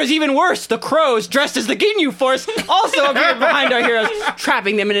make matters even worse, the crows, dressed as the Ginyu Force, also appeared behind our heroes,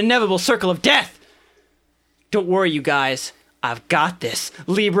 trapping them in an inevitable circle of death. Don't worry, you guys. I've got this.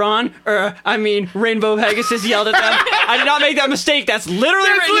 Rainbow Pegasus yelled at them. I did not make that mistake. That's literally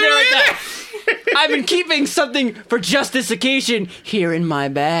written there like that. I've been keeping something for just this occasion here in my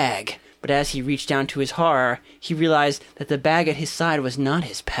bag. But as he reached down to his horror, he realized that the bag at his side was not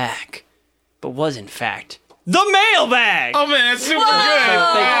his pack, but was in fact the mailbag. Oh man, that's super good.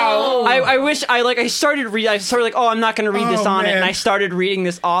 Wow. I started like, oh, I'm not going to read this on it, man. and I started reading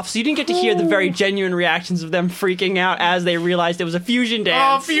this off, so you didn't get to hear the very genuine reactions of them freaking out as they realized it was a fusion Oh,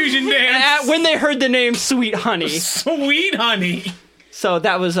 dance. fusion dance. When they heard the name Sweet Honey. Sweet Honey. So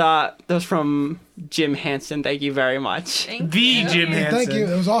that was from Jim Hansen. Thank you very much. The Jim Hansen. Thank you.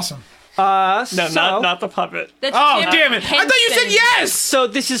 That was awesome. No, not the puppet. That's Oh, Jim damn it. I thought you said Henson. yes. So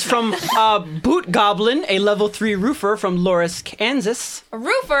this is from Boot Goblin, a level 3 roofer from Loris, Kansas. A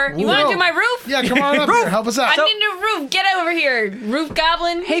roofer? You want to do my roof? Yeah, come on up here. Help us out. I need a roof. Get over here, roof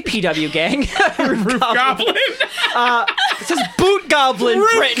goblin. Hey, PW gang. Roof Goblin. It says Boot Goblin,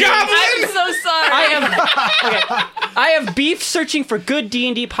 Brittany. I'm so sorry. I have beef searching for good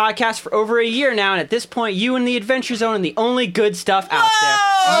D&D podcasts for over a year now, and at this point, you and the Adventure Zone are the only good stuff out there.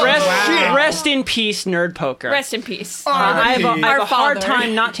 Rest in peace, Nerd Poker. Rest in peace. I have Our a hard father.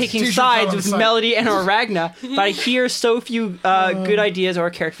 time not taking T-shirt sides on with the side. Melody and Ragna, but I hear so few good ideas or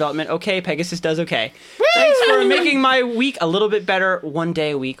character development. Okay, Pegasus does okay. Thanks for making my week a little bit better. One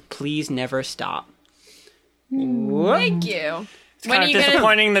day a week. Please never stop. Thank you. It's kind of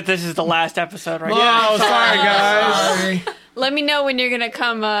disappointing that this is the last episode, right? Oh, sorry, guys. Sorry. Let me know when you're gonna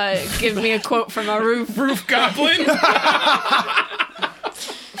come give me a quote from a roof Goblin.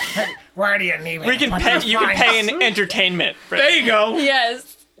 Where do you need me? We can pay. You can pay in entertainment. There you go.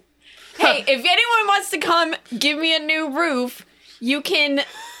 Yes. Hey, if anyone wants to come give me a new roof, you can,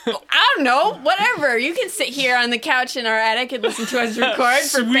 I don't know, whatever. You can sit here on the couch in our attic and listen to us record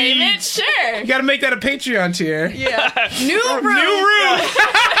for Sweet. payment. Sure. You got to make that a Patreon tier. Yeah. New roof. New roof.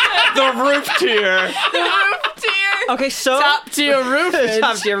 The roof tier. The roof tier. Okay, so Top tier roofage.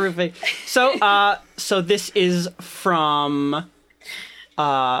 top tier roofing. So this is from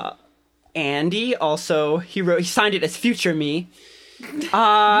Andy. Also, he signed it as Future Me.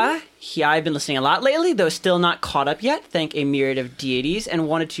 I've been listening a lot lately, though still not caught up yet. Thank a myriad of deities, and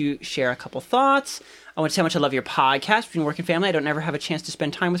wanted to share a couple thoughts. I want to say how much I love your podcast. Between work and family, I don't ever have a chance to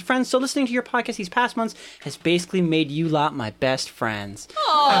spend time with friends, so listening to your podcast these past months has basically made you lot my best friends.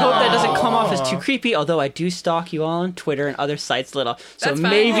 I hope that doesn't come off as too creepy, although I do stalk you all on Twitter and other sites little, so That's fine.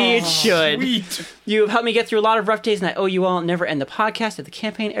 maybe it should. Sweet. You have helped me get through a lot of rough days, and I owe you all. Never end the podcast if the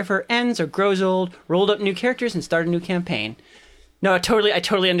campaign ever ends or grows old. Rolled up new characters and started a new campaign. No, I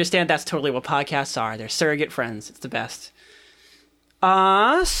totally understand. That's totally what podcasts are. They're surrogate friends. It's the best.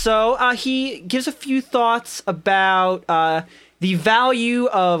 So he gives a few thoughts about the value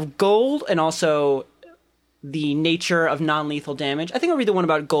of gold and also the nature of non-lethal damage. I think I'll read the one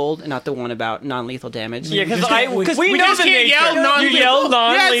about gold and not the one about non-lethal damage. Yeah, because we know just the can't nature. yell non-lethal. You yell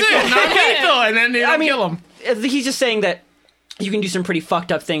non-lethal. Yeah, that's it. Non-lethal, and then they don't kill him. He's just saying that you can do some pretty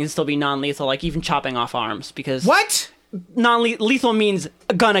fucked up things and still be non-lethal, like even chopping off arms, because What? non-lethal means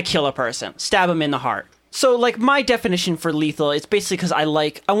gonna kill a person, stab him in the heart. So, like, my definition for lethal, it's basically because I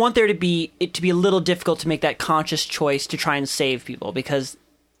want there to be a little difficult to make that conscious choice to try and save people, because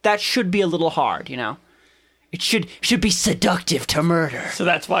that should be a little hard, you know? It should be seductive to murder. So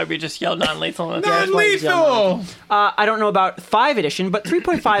that's why we just yell non-lethal. Non-lethal. I don't know about 5 edition, but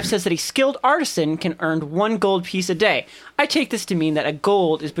 3.5 says that a skilled artisan can earn 1 gold piece a day. I take this to mean that a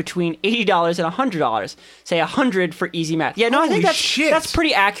gold is between $80 and $100. Say 100 for easy math. Yeah, no, I think Holy shit. that's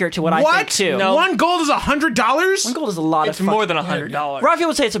pretty accurate to what I think too. No. 1 gold is $100? 1 gold is a lot It's of more fucking- than $100. Raphael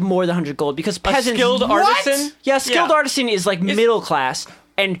would say it's more than 100 gold because A peasants. skilled artisan? Yeah, skilled artisan is like middle class.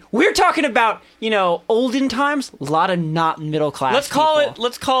 And we're talking about, olden times, a lot of not middle class. Let's call it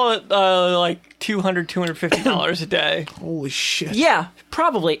like $200, $250 a day. Holy shit. Yeah,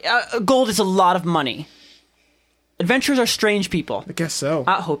 probably. Gold is a lot of money. Adventurers are strange people. I guess so.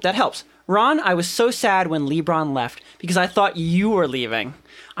 I hope that helps. Ron, I was so sad when LeBron left because I thought you were leaving.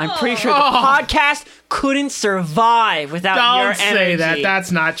 I'm pretty sure the podcast couldn't survive without your Don't energy. say that.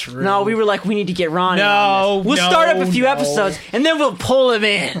 That's not true. No, we were like, we need to get Ron in No, on this. We'll start up a few no. episodes, and then we'll pull him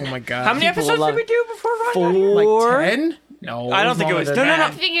in. Oh my god. How many People episodes will did we do before Ron got here? 4? Like 10? No. I don't think it was longer than 10. No.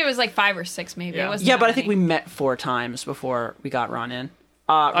 I think it was like 5 or 6, maybe. Yeah. It wasn't Yeah, that but I think we many. met 4 times before we got Ron in.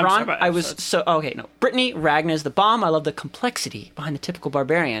 sorry Ron, about I was episodes. so... Okay, no. Brittany, Ragna's the bomb. I love the complexity behind the typical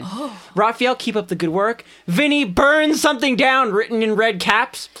barbarian. Raphael, keep up the good work. Vinny, burn something down written in red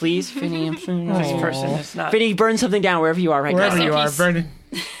caps. Please, Vinny. This person is not. Vinny, burn something down wherever you are right Wherever now. you are, Peace. Brendan.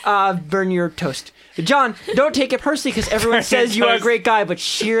 Burn your toast. John, don't take it personally because everyone says you are a toast. great guy, but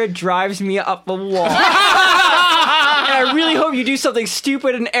Shira drives me up a wall. And I really hope you do something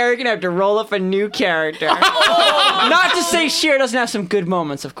stupid and arrogant and have to roll up a new character. Not to say Shira doesn't have some good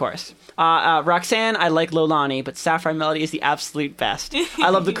moments, of course. Roxanne, I like Lolani, but Sapphire Melody is the absolute best. I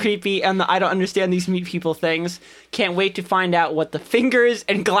love the creepy and the I don't understand these meat people things. Can't wait to find out what the fingers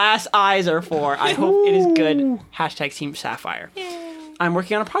and glass eyes are for. I hope it is good. Hashtag Team Sapphire. I'm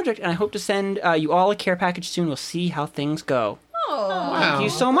working on a project, and I hope to send you all a care package soon. We'll see how things go. Thank you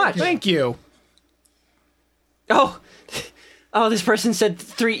so much. Thank you. Oh, this person said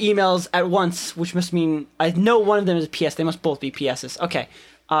 3 emails at once, which must mean I know one of them is a PS. They must both be PSs. Okay.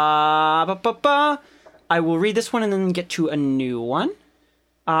 I will read this one and then get to a new one.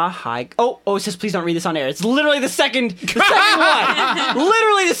 Hi. Oh, it says please don't read this on air. It's literally the second one.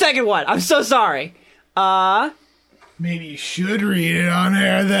 Literally the second one. I'm so sorry. Maybe you should read it on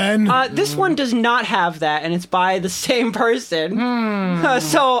air then. This one does not have that, and it's by the same person.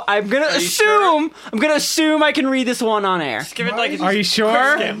 So I'm gonna assume I can read this one on air. Give it like Are you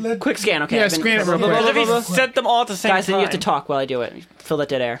sure? Quick scan, okay. Yeah, I've been- scan it real quick. What if he set them all at the same Guys, time? then you have to talk while I do it. Fill that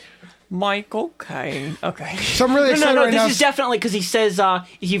dead air. Michael Caine. Okay. So I'm really No, excited right this now. is definitely because he says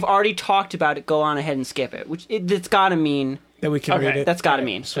if you've already talked about it, go on ahead and skip it. Which it's got to mean. That we can Okay, read it. That's got to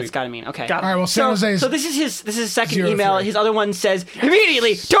mean. That's got to mean. Okay. Got it. All right, well, San Jose is... So this is his second 0-3. email. His other one says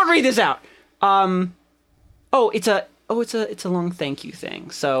immediately, don't read this out. It's a long thank you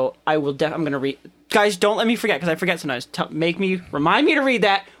thing. So I will. I'm gonna read. Guys, don't let me forget because I forget sometimes. Remind me to read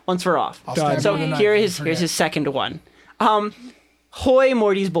that once we're off. I'll stab So you in the night here's if you forget. his second one. Hoy,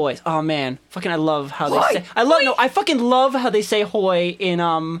 Morty's boys. Oh man, fucking I love how they say. I fucking love how they say hoy in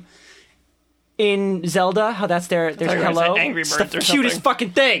Zelda. How that's their thought you were gonna hello. say Angry It's Birds the or cutest something.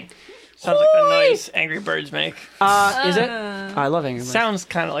 fucking thing. Sounds like the noise Angry Birds make. Is it? I love Angry Birds. Sounds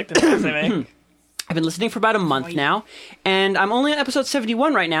kind of like the noise they make. I've been listening for about a month now, and I'm only on episode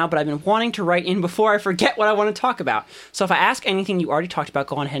 71 right now, but I've been wanting to write in before I forget what I want to talk about. So if I ask anything you already talked about,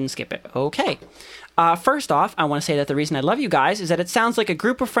 go on ahead and skip it. Okay. First off, I want to say that the reason I love you guys is that it sounds like a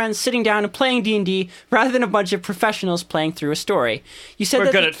group of friends sitting down and playing D&D rather than a bunch of professionals playing through a story. You said We're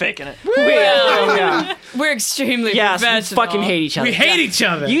that good at faking it. yeah. We're extremely Yes, we professional. fucking hate each other. We hate each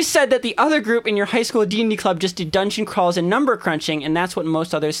other. You said that the other group in your high school D&D club just did dungeon crawls and number crunching, and that's what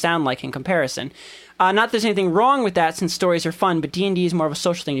most others sound like in comparison. Not that there's anything wrong with that, since stories are fun, but D&D is more of a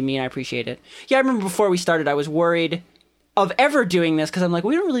social thing to me, and I appreciate it. Yeah, I remember before we started, I was worried of ever doing this, because I'm like,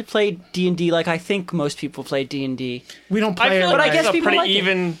 we don't really play D&D like I think most people play D&D. We don't I play feel it. like I like guess there's a people pretty like it.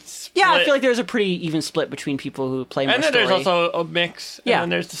 even split. Yeah, I feel like there's a pretty even split between people who play more And then story. there's also a mix. And yeah, then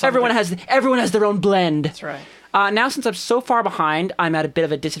there's some everyone that- has their own blend. That's right. Now, since I'm so far behind, I'm at a bit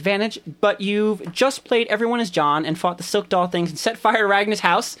of a disadvantage, but you've just played Everyone as John and fought the Silk Doll things and set fire to Ragnar's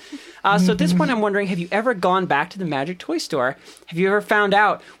house. So at this point, I'm wondering, have you ever gone back to the Magic Toy Store? Have you ever found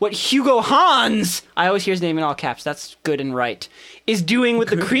out what Hugo Hans, I always hear his name in all caps, that's good and right, is doing with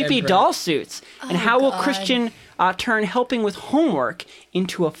the Good creepy and right. doll suits? And how will God. Christian turn helping with homework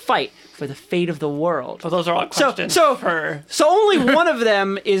into a fight for the fate of the world? Well, those are all questions So only one of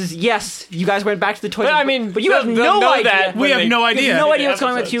them is yes. You guys went back to the toys. But I mean, but you have they'll no know idea. that We when have they- no You idea. have no idea what's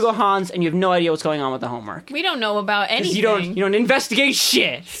going on with episodes. Hugo Hans, and you have no idea what's going on with the homework. We don't know about 'Cause anything. you don't investigate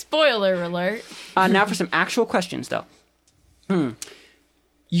shit. Spoiler alert. Now for some actual questions, though.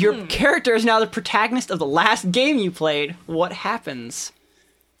 Your character is now the protagonist of the last game you played. What happens?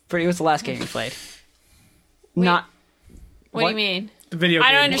 Pretty what's the last game you played? Not What do you mean? The video I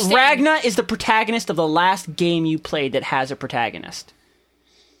game. don't understand. Ragna is the protagonist of the last game you played that has a protagonist.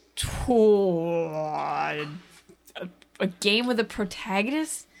 A game with a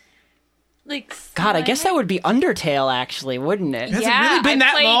protagonist? Like, God, I guess that would be Undertale, actually, wouldn't it? Has Yeah, it really been I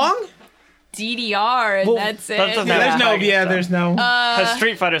that played- long? DDR, and Well, that's it. that doesn't Yeah, have there's no. protagonist, Yeah, though. there's no. Because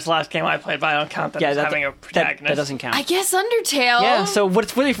Street Fighter's the last game I played, but I don't count that as having a protagonist. that doesn't count. I guess Undertale. Yeah, so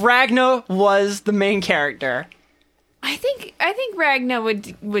what if Ragna was the main character? I think Ragna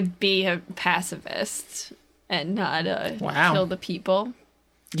would be a pacifist and not Wow. kill the people.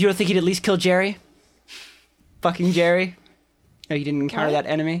 You don't think he'd at least kill Jerry? Fucking Jerry? No, you didn't encounter What? that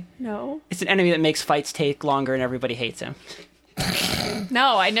enemy? No, It's an enemy that makes fights take longer and everybody hates him.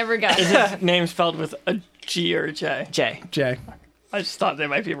 no, I never got it. His name spelled with a G or a J. Jay. Jay. I just thought they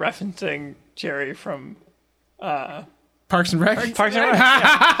might be referencing Jerry from Parks and Rec. Parks and Rec.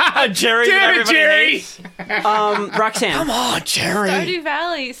 Yeah. Jerry. that Damn it, everybody Jerry! hates. Roxanne. Oh, Jerry. Stardew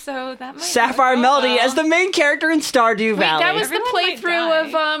Valley, so that might Sapphire work out Melody well. as the main character in Stardew Wait, Valley. that was the Everyone might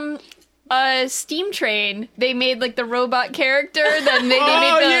playthrough of Steam Train. They made like the robot character, then they Oh,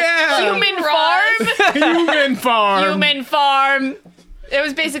 made the yeah. human farm. Human Farm. Human farm. It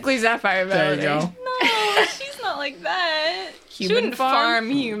was basically Sapphire There Valley. you go. No, she's not like that. She Human wouldn't farm? farm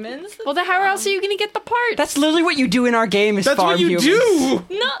humans. Well, then how else are you gonna get the parts? That's literally what you do in our game is That's farm what you humans.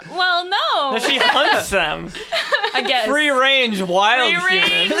 do. No, well, no. She hunts them. I guess. Free range wild Free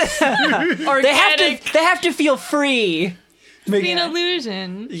humans. range. They have Organic. to have to feel free. It's an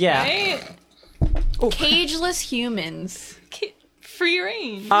illusion. Yeah. Right? Cageless humans. Free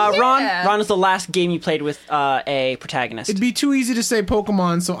range. Ron is the last game you played with a protagonist. It'd be too easy to say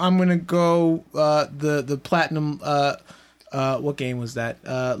Pokemon, so I'm gonna go the platinum. What game was that?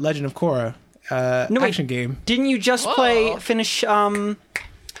 Legend of Korra. wait. Action game. Didn't you just finish oh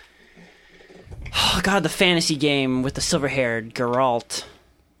god, the fantasy game with the silver-haired Geralt?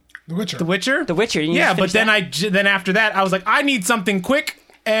 The Witcher. The Witcher. The Witcher. Didn't you Yeah, just but finish then that? then after that, I was like, I need something quick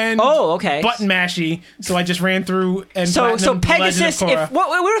and okay. button mashy. So I just ran through and So platinumed The Legend of Pegasus. Korra.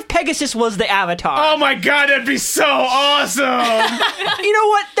 What if Pegasus was the Avatar? Oh my god, that'd be so awesome! You know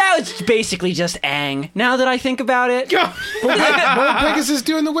what? That was basically just Aang. Now that I think about it, What would Pegasus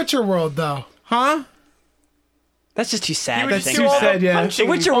do in the Witcher world, though? Huh? that's just too sad. to That's think too about. sad. Yeah. The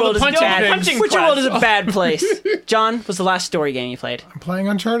Witcher All world the is a punching bad. things. Witcher world is a bad place. John, was the last story game you played? I'm playing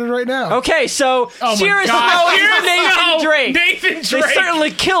Uncharted right now. Okay, so Oh my Cheers God. to Nathan No, Drake. Nathan They Drake.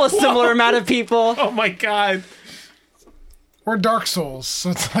 certainly kill a similar amount of people. Oh my god. Or Dark Souls.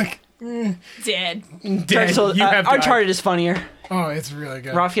 So it's like, Dead. Dead. So, You have died. Uncharted is funnier. oh, it's really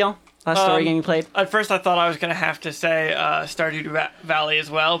good. Raphael, last story game you played? At first, I thought I was going to have to say Stardew Valley as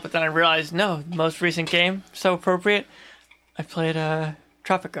well, but then I realized, no, the most recent game, so appropriate. I played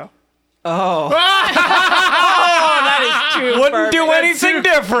Tropico. Oh, Oh, that is Wouldn't do anything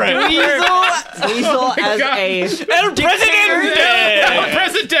different. Weasel as a El Presidente.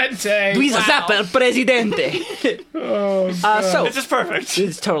 Presidente. Weasel Zappa el Presidente. So This is perfect.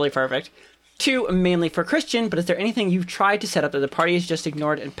 it's totally perfect. 2, mainly for Christian, but is there anything you've tried to set up that the party has just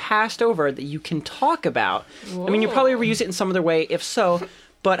ignored and passed over that you can talk about? I mean, you probably reuse it in some other way, if so,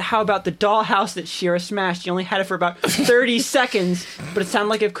 but how about the dollhouse that Shira smashed? You only had it for about 30 seconds, but it sounded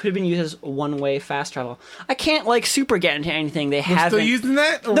like it could have been used as one-way fast travel. I can't, super get into anything they haven't... Still using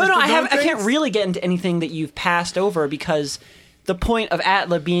that? Or No, we're still I doing can't things? really get into anything that you've passed over because the point of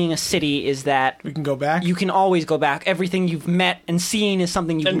Atla being a city is that We can go back. you can always go back. Everything you've met and seen is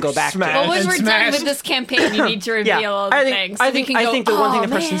something you can And go back smash. to. Well, when And we're done smash. with this campaign, you need to reveal all the I think, things. I So we think, can I go, think the one thing "Oh,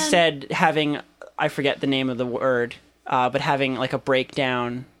 the person man." said, having, I forget the name of the word, but having a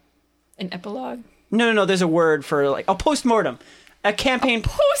breakdown. An epilogue. No, there's a word for postmortem. A campaign.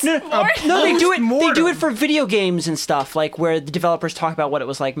 Postmortem? No, they do it. They do Postmortem. it for video games and stuff, where the developers talk about what it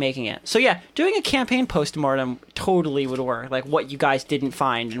was like making it. So yeah, doing a campaign postmortem totally would work. What you guys didn't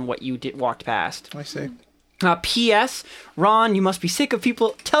find and what you walked past. I see. P.S. Ron, you must be sick of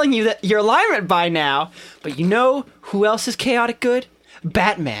people telling you that your alignment by now. But you know who else is chaotic good?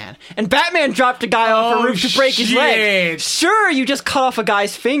 Batman. And Batman dropped a guy off a roof to break his leg. shit. Sure, you just cut off a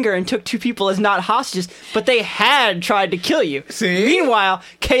guy's finger and took 2 people as not hostages, but they had tried to kill you. See? Meanwhile,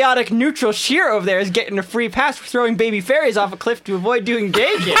 chaotic neutral Shira over there is getting a free pass for throwing baby fairies off a cliff to avoid doing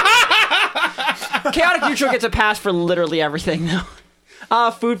damage. Chaotic neutral gets a pass for literally everything,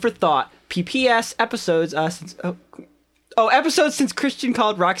 though. Food for thought. PPS episodes since episodes since Christian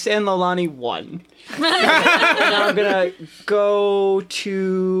called Roxanne Lolani 1. Now I'm gonna go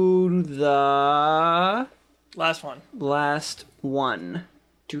to the Last one. last one.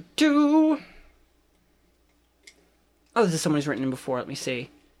 Oh, this is someone who's written in before. Let me see.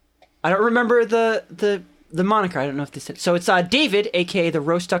 I don't remember the moniker. I don't know if this is. So it's David, aka the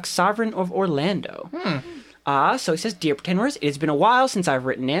Roast Duck Sovereign of Orlando. So he says, Dear Pretenders, it has been a while since I've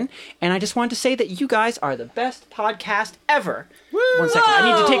written in, and I just wanted to say that you guys are the best podcast ever. One second. I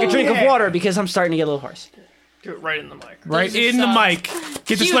need to take a drink of water because I'm starting to get a little hoarse. Do it right in the mic. Right in the mic.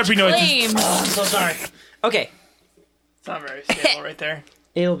 Get the Huge slurpee noise. claims. I'm so sorry. Okay. It's not very stable right there.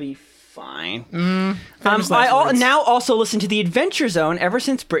 It'll be fine. Famous I last words. now also listen to the Adventure Zone ever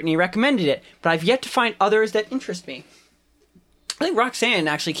since Brittany recommended it, but I've yet to find others that interest me. I think Roxanne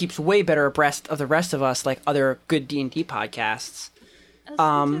actually keeps way better abreast of the rest of us, other good D&D podcasts.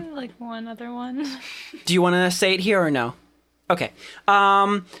 One other one. Do you want to say it here or no? Okay.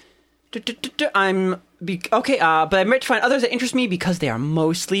 But I meant to find others that interest me because they are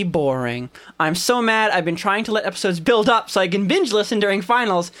mostly boring. I'm so mad. I've been trying to let episodes build up so I can binge listen during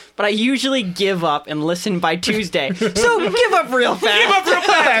finals, but I usually give up and listen by Tuesday. So give up real fast. Give up real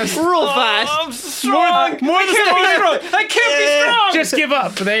fast. Real fast. I'm strong. More of the story. I can't be strong. Just give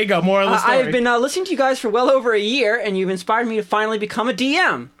up. There you go. More of the story. I've been listening to you guys for well over a year, and you've inspired me to finally become a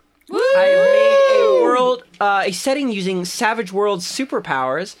DM. I made a setting using Savage World's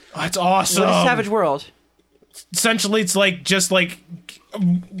superpowers. Oh, that's awesome. What is Savage World? Essentially, it's just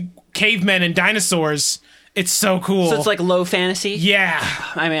cavemen and dinosaurs. It's so cool. So it's low fantasy? yeah.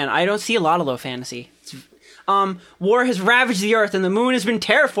 I don't see a lot of low fantasy. War has ravaged the earth, and the moon has been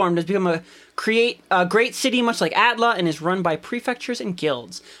terraformed. Has become a great city, much like Atla, and is run by prefectures and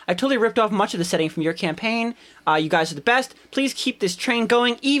guilds. I totally ripped off much of the setting from your campaign. You guys are the best. Please keep this train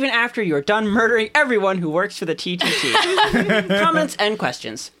going even after you are done murdering everyone who works for the TTT. Comments and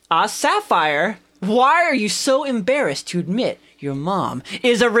questions. Sapphire, why are you so embarrassed to admit your mom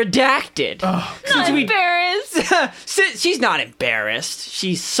is a redacted? Not embarrassed. She's not embarrassed.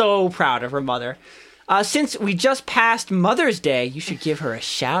 She's so proud of her mother. Since we just passed Mother's Day, you should give her a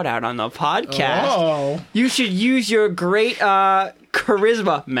shout out on the podcast. Oh. You should use your great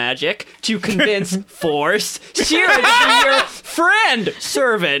charisma magic to convince Force Shira to be your friend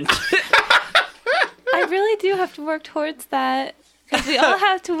servant. I really do have to work towards that. Because we all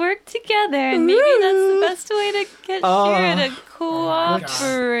have to work together, and maybe that's the best way to get Shira to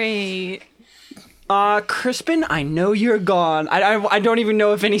cooperate. Crispin, I know you're gone. I don't even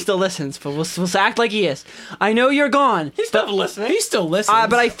know if Vinny still listens, but we'll act like he is. I know you're gone. He's still listening. He still listens.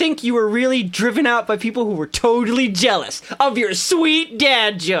 But I think you were really driven out by people who were totally jealous of your sweet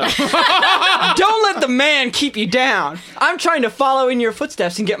dad joke. Don't let the man keep you down. I'm trying to follow in your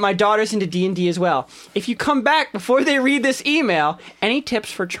footsteps and get my daughters into D&D as well. If you come back before they read this email, any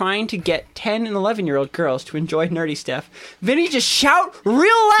tips for trying to get 10 and 11-year-old girls to enjoy nerdy stuff? Vinny, just shout real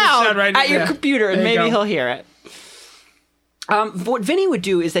loud shout right at your yeah. computer and There you maybe go. he'll hear it. What Vinny would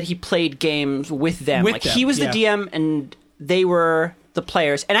do is that he played games with them. With like them, he was yeah. the DM and they were the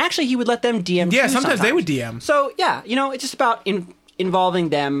players, and actually he would let them DM. Yeah, too sometimes they would DM. So yeah, it's just about involving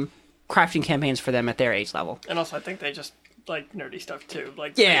them, crafting campaigns for them at their age level. And also, I think they just like nerdy stuff too.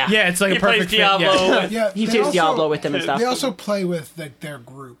 Like Yeah. Yeah, it's like he a perfect plays Diablo. fit. Yeah. With, Yeah, He they plays also- Diablo with them and stuff. They also play with their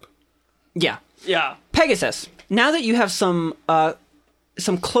group. Yeah. yeah. Pegasus. Now that you have some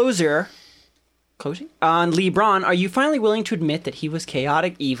closure on LeBron, are you finally willing to admit that he was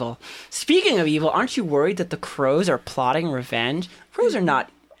chaotic evil? Speaking of evil, aren't you worried that the Crows are plotting revenge? Crows are not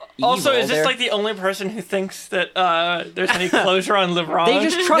evil. Also, is this They're- like the only person who thinks that there's any closure on LeBron? they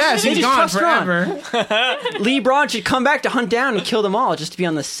just trust? Yes, they he's just gone trust Ron. forever. LeBron should come back to hunt down and kill them all, just to be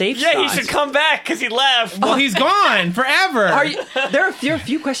on the safe side. yeah, he should come back because he left. Well, he's gone forever. Are you, there are a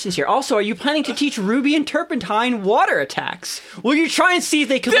few questions here. Also, are you planning to teach Ruby and Turpentine water attacks? Will you try and see if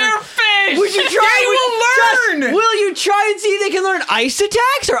they can They're learn? fish. Would you try? They will learn! Just, will you try and see if they can learn ice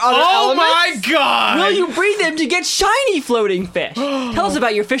attacks or other Oh my elements? god! Will you breed them to get shiny floating fish? Tell us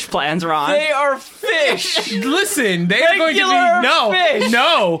about your fish plans, Ron. They are fish. Listen, they are going to Regular be fish.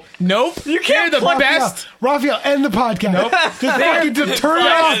 nope. You can't They're the pluck best. Raphael, end the podcast. Nope. Just turn it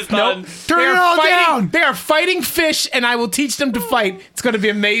Podcast is off. done. Turn They it are all fighting. down. They are fighting fish, and I will teach them to fight. It's going to be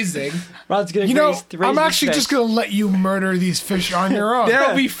amazing. Ron's gonna You know, raise I'm these actually fish. just going to let you murder these fish on your own.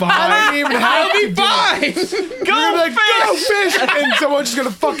 That'll be fine. I don't even have That'll to be do it. fine. You're gonna be like, go fish! And someone's just going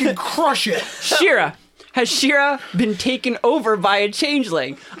to fucking crush it. Shira. Has Shira been taken over by a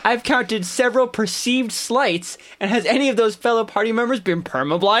changeling? I've counted several perceived slights, and has any of those fellow party members been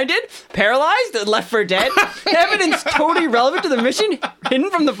permablinded, paralyzed, and left for dead? Evidence totally relevant to the mission, hidden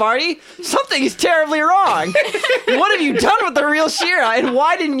from the party? Something is terribly wrong. What have you done with the real Shira, and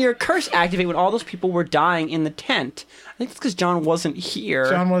why didn't your curse activate when all those people were dying in the tent? I think it's because John wasn't here.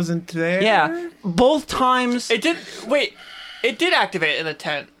 John wasn't there. Yeah, both times. It did. Wait, it did activate in the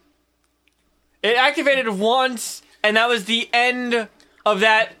tent. It activated once, and that was the end of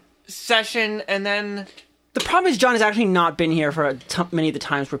that session. And then The problem is John has actually not been here for many of the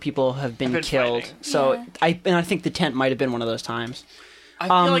times where people have been Been killed. fighting. So Yeah. I think the tent might have been one of those times. I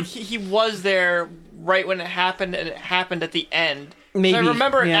feel like he was there right when it happened, and it happened at the end. Maybe, So I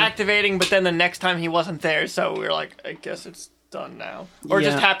remember it yeah. activating, but then the next time he wasn't there, so we were like, I guess it's done now, or it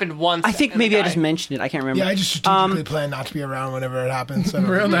Yeah. just happened once. I think and maybe the I just guy- mentioned it. I can't remember. Yeah, I just strategically plan not to be around whenever it happens.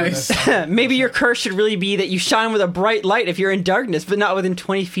 Real nice. Maybe your curse should really be that you shine with a bright light if you're in darkness, but not within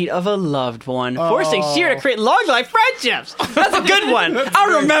 20 feet of a loved one. Forcing Shira to create long life friendships. That's a good one.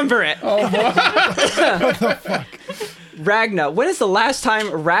 I'll remember it. Ragna, when is the last time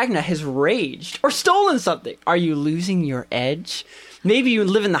Ragna has raged or stolen something? Are you losing your edge? Maybe you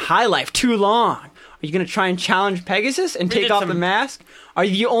live in the high life too long. Are you going to try and challenge Pegasus and take did off the some- mask? Are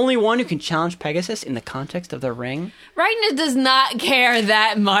you the only one who can challenge Pegasus in the context of the ring? Ragnar does not care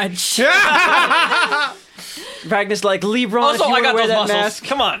that much. Ragna's like, LeBron, Also, if you I want got to wear those that muscles. mask.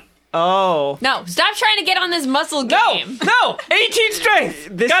 Come on. Oh. No, stop trying to get on this muscle No, game. no, 18 strength.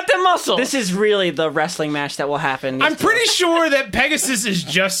 Got the muscle. This is really the wrestling match that will happen. I'm pretty sure that Pegasus is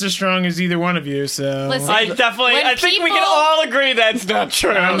just as strong as either one of you. So Listen, I definitely. when I think we can people- all agree that's not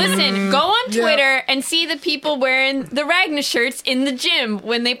true. Listen, go on Twitter and see the people wearing the Ragnar shirts in the gym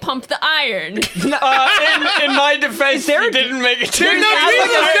when they pump the iron. In my defense, there he a- didn't make it. There's no to-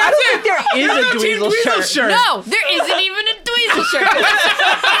 Dweezil, I that's don't think there is a Team Dweezil Dweezil shirt. No, there isn't even a Dweezil shirt.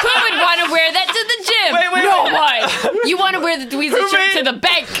 Who would want to wear that to the gym? Wait, no wait. one. You want to wear the Dweezil shirt made- to the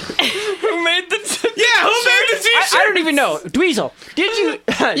bank. Who made the? yeah, who made the t-shirt? I don't even know. Dweezil, did you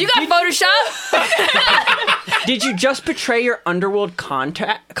You got Photoshop? did you just betray your underworld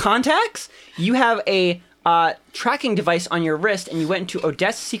contacts? You have a tracking device on your wrist, and you went into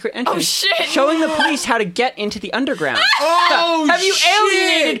Odessa's secret entrance, shit. showing the police how to get into the underground. Oh, Have you shit.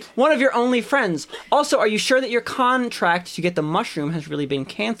 alienated one of your only friends? Also, are you sure that your contract to get the mushroom has really been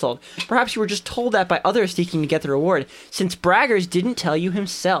canceled? Perhaps you were just told that by others seeking to get the reward, since Braggers didn't tell you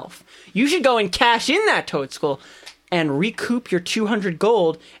himself. You should go and cash in that Toad Skull and recoup your 200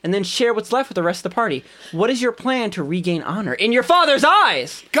 gold, and then share what's left with the rest of the party. What is your plan to regain honor in your father's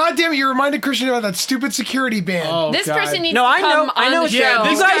eyes? God damn it, you reminded Christian about that stupid security band. Oh, This God. person needs No, to I come know. I on know. the it's- show. Yeah,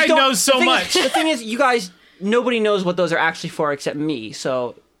 this you guys guy don't- knows so the thing much. Is, the thing is, you guys, nobody knows what those are actually for except me.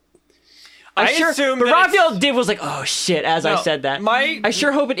 So I sure, assume but that Raphael did was like, oh shit, as I No, said that. my- I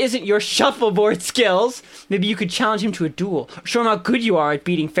sure hope it isn't your shuffleboard skills. Maybe you could challenge him to a duel. Show him how good you are at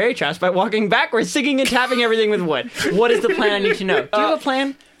beating fairy traps by walking backwards, singing and tapping everything with wood. What is the plan? I need to know. Do you have a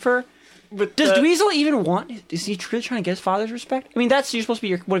plan for? Does Dweezil even want? Is he really trying to get his father's respect? I mean, that's you're supposed to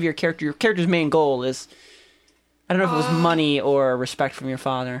be one of your character. Your character's main goal is. I don't know if it was money or respect from your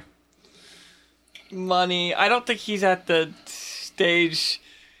father. money? I don't think he's at the stage.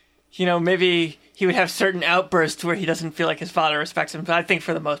 You know, maybe he would have certain outbursts where he doesn't feel like his father respects him. But I think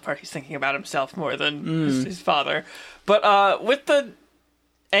for the most part, he's thinking about himself more than his father. But with the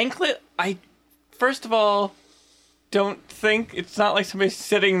anklet, I first of all don't think it's not like somebody's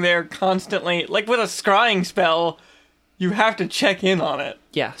sitting there constantly. Like with a scrying spell, you have to check in on it.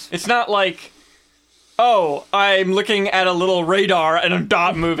 Yes. It's not like, oh, I'm looking at a little radar and a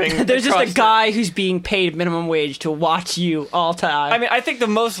dot moving. There's just across a it. guy who's being paid minimum wage to watch you all time. I mean, I think the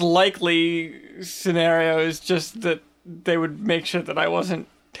most likely scenario is just that they would make sure that I wasn't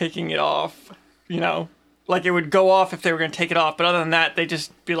taking it off, you know? Like, it would go off if they were going to take it off, but other than that, they'd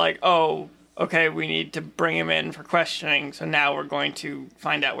just be like, oh, okay, we need to bring him in for questioning, so now we're going to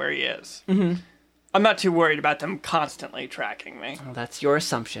find out where he is. Mm-hmm. I'm not too worried about them constantly tracking me. Well, that's your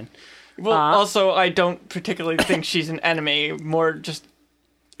assumption. Well, also, I don't particularly think she's an enemy, more just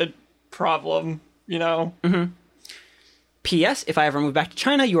a problem, you know? Mm-hmm. P.S. If I ever move back to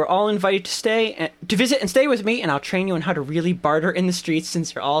China, you are all invited to visit and stay with me, and I'll train you on how to really barter in the streets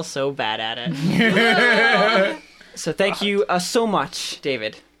since you're all so bad at it. So thank you so much,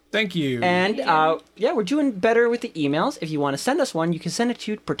 David. Thank you. And, we're doing better with the emails. If you want to send us one, you can send it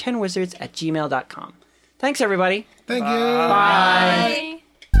to pretendwizards@gmail.com. Thanks, everybody. Thank you. Bye. Bye.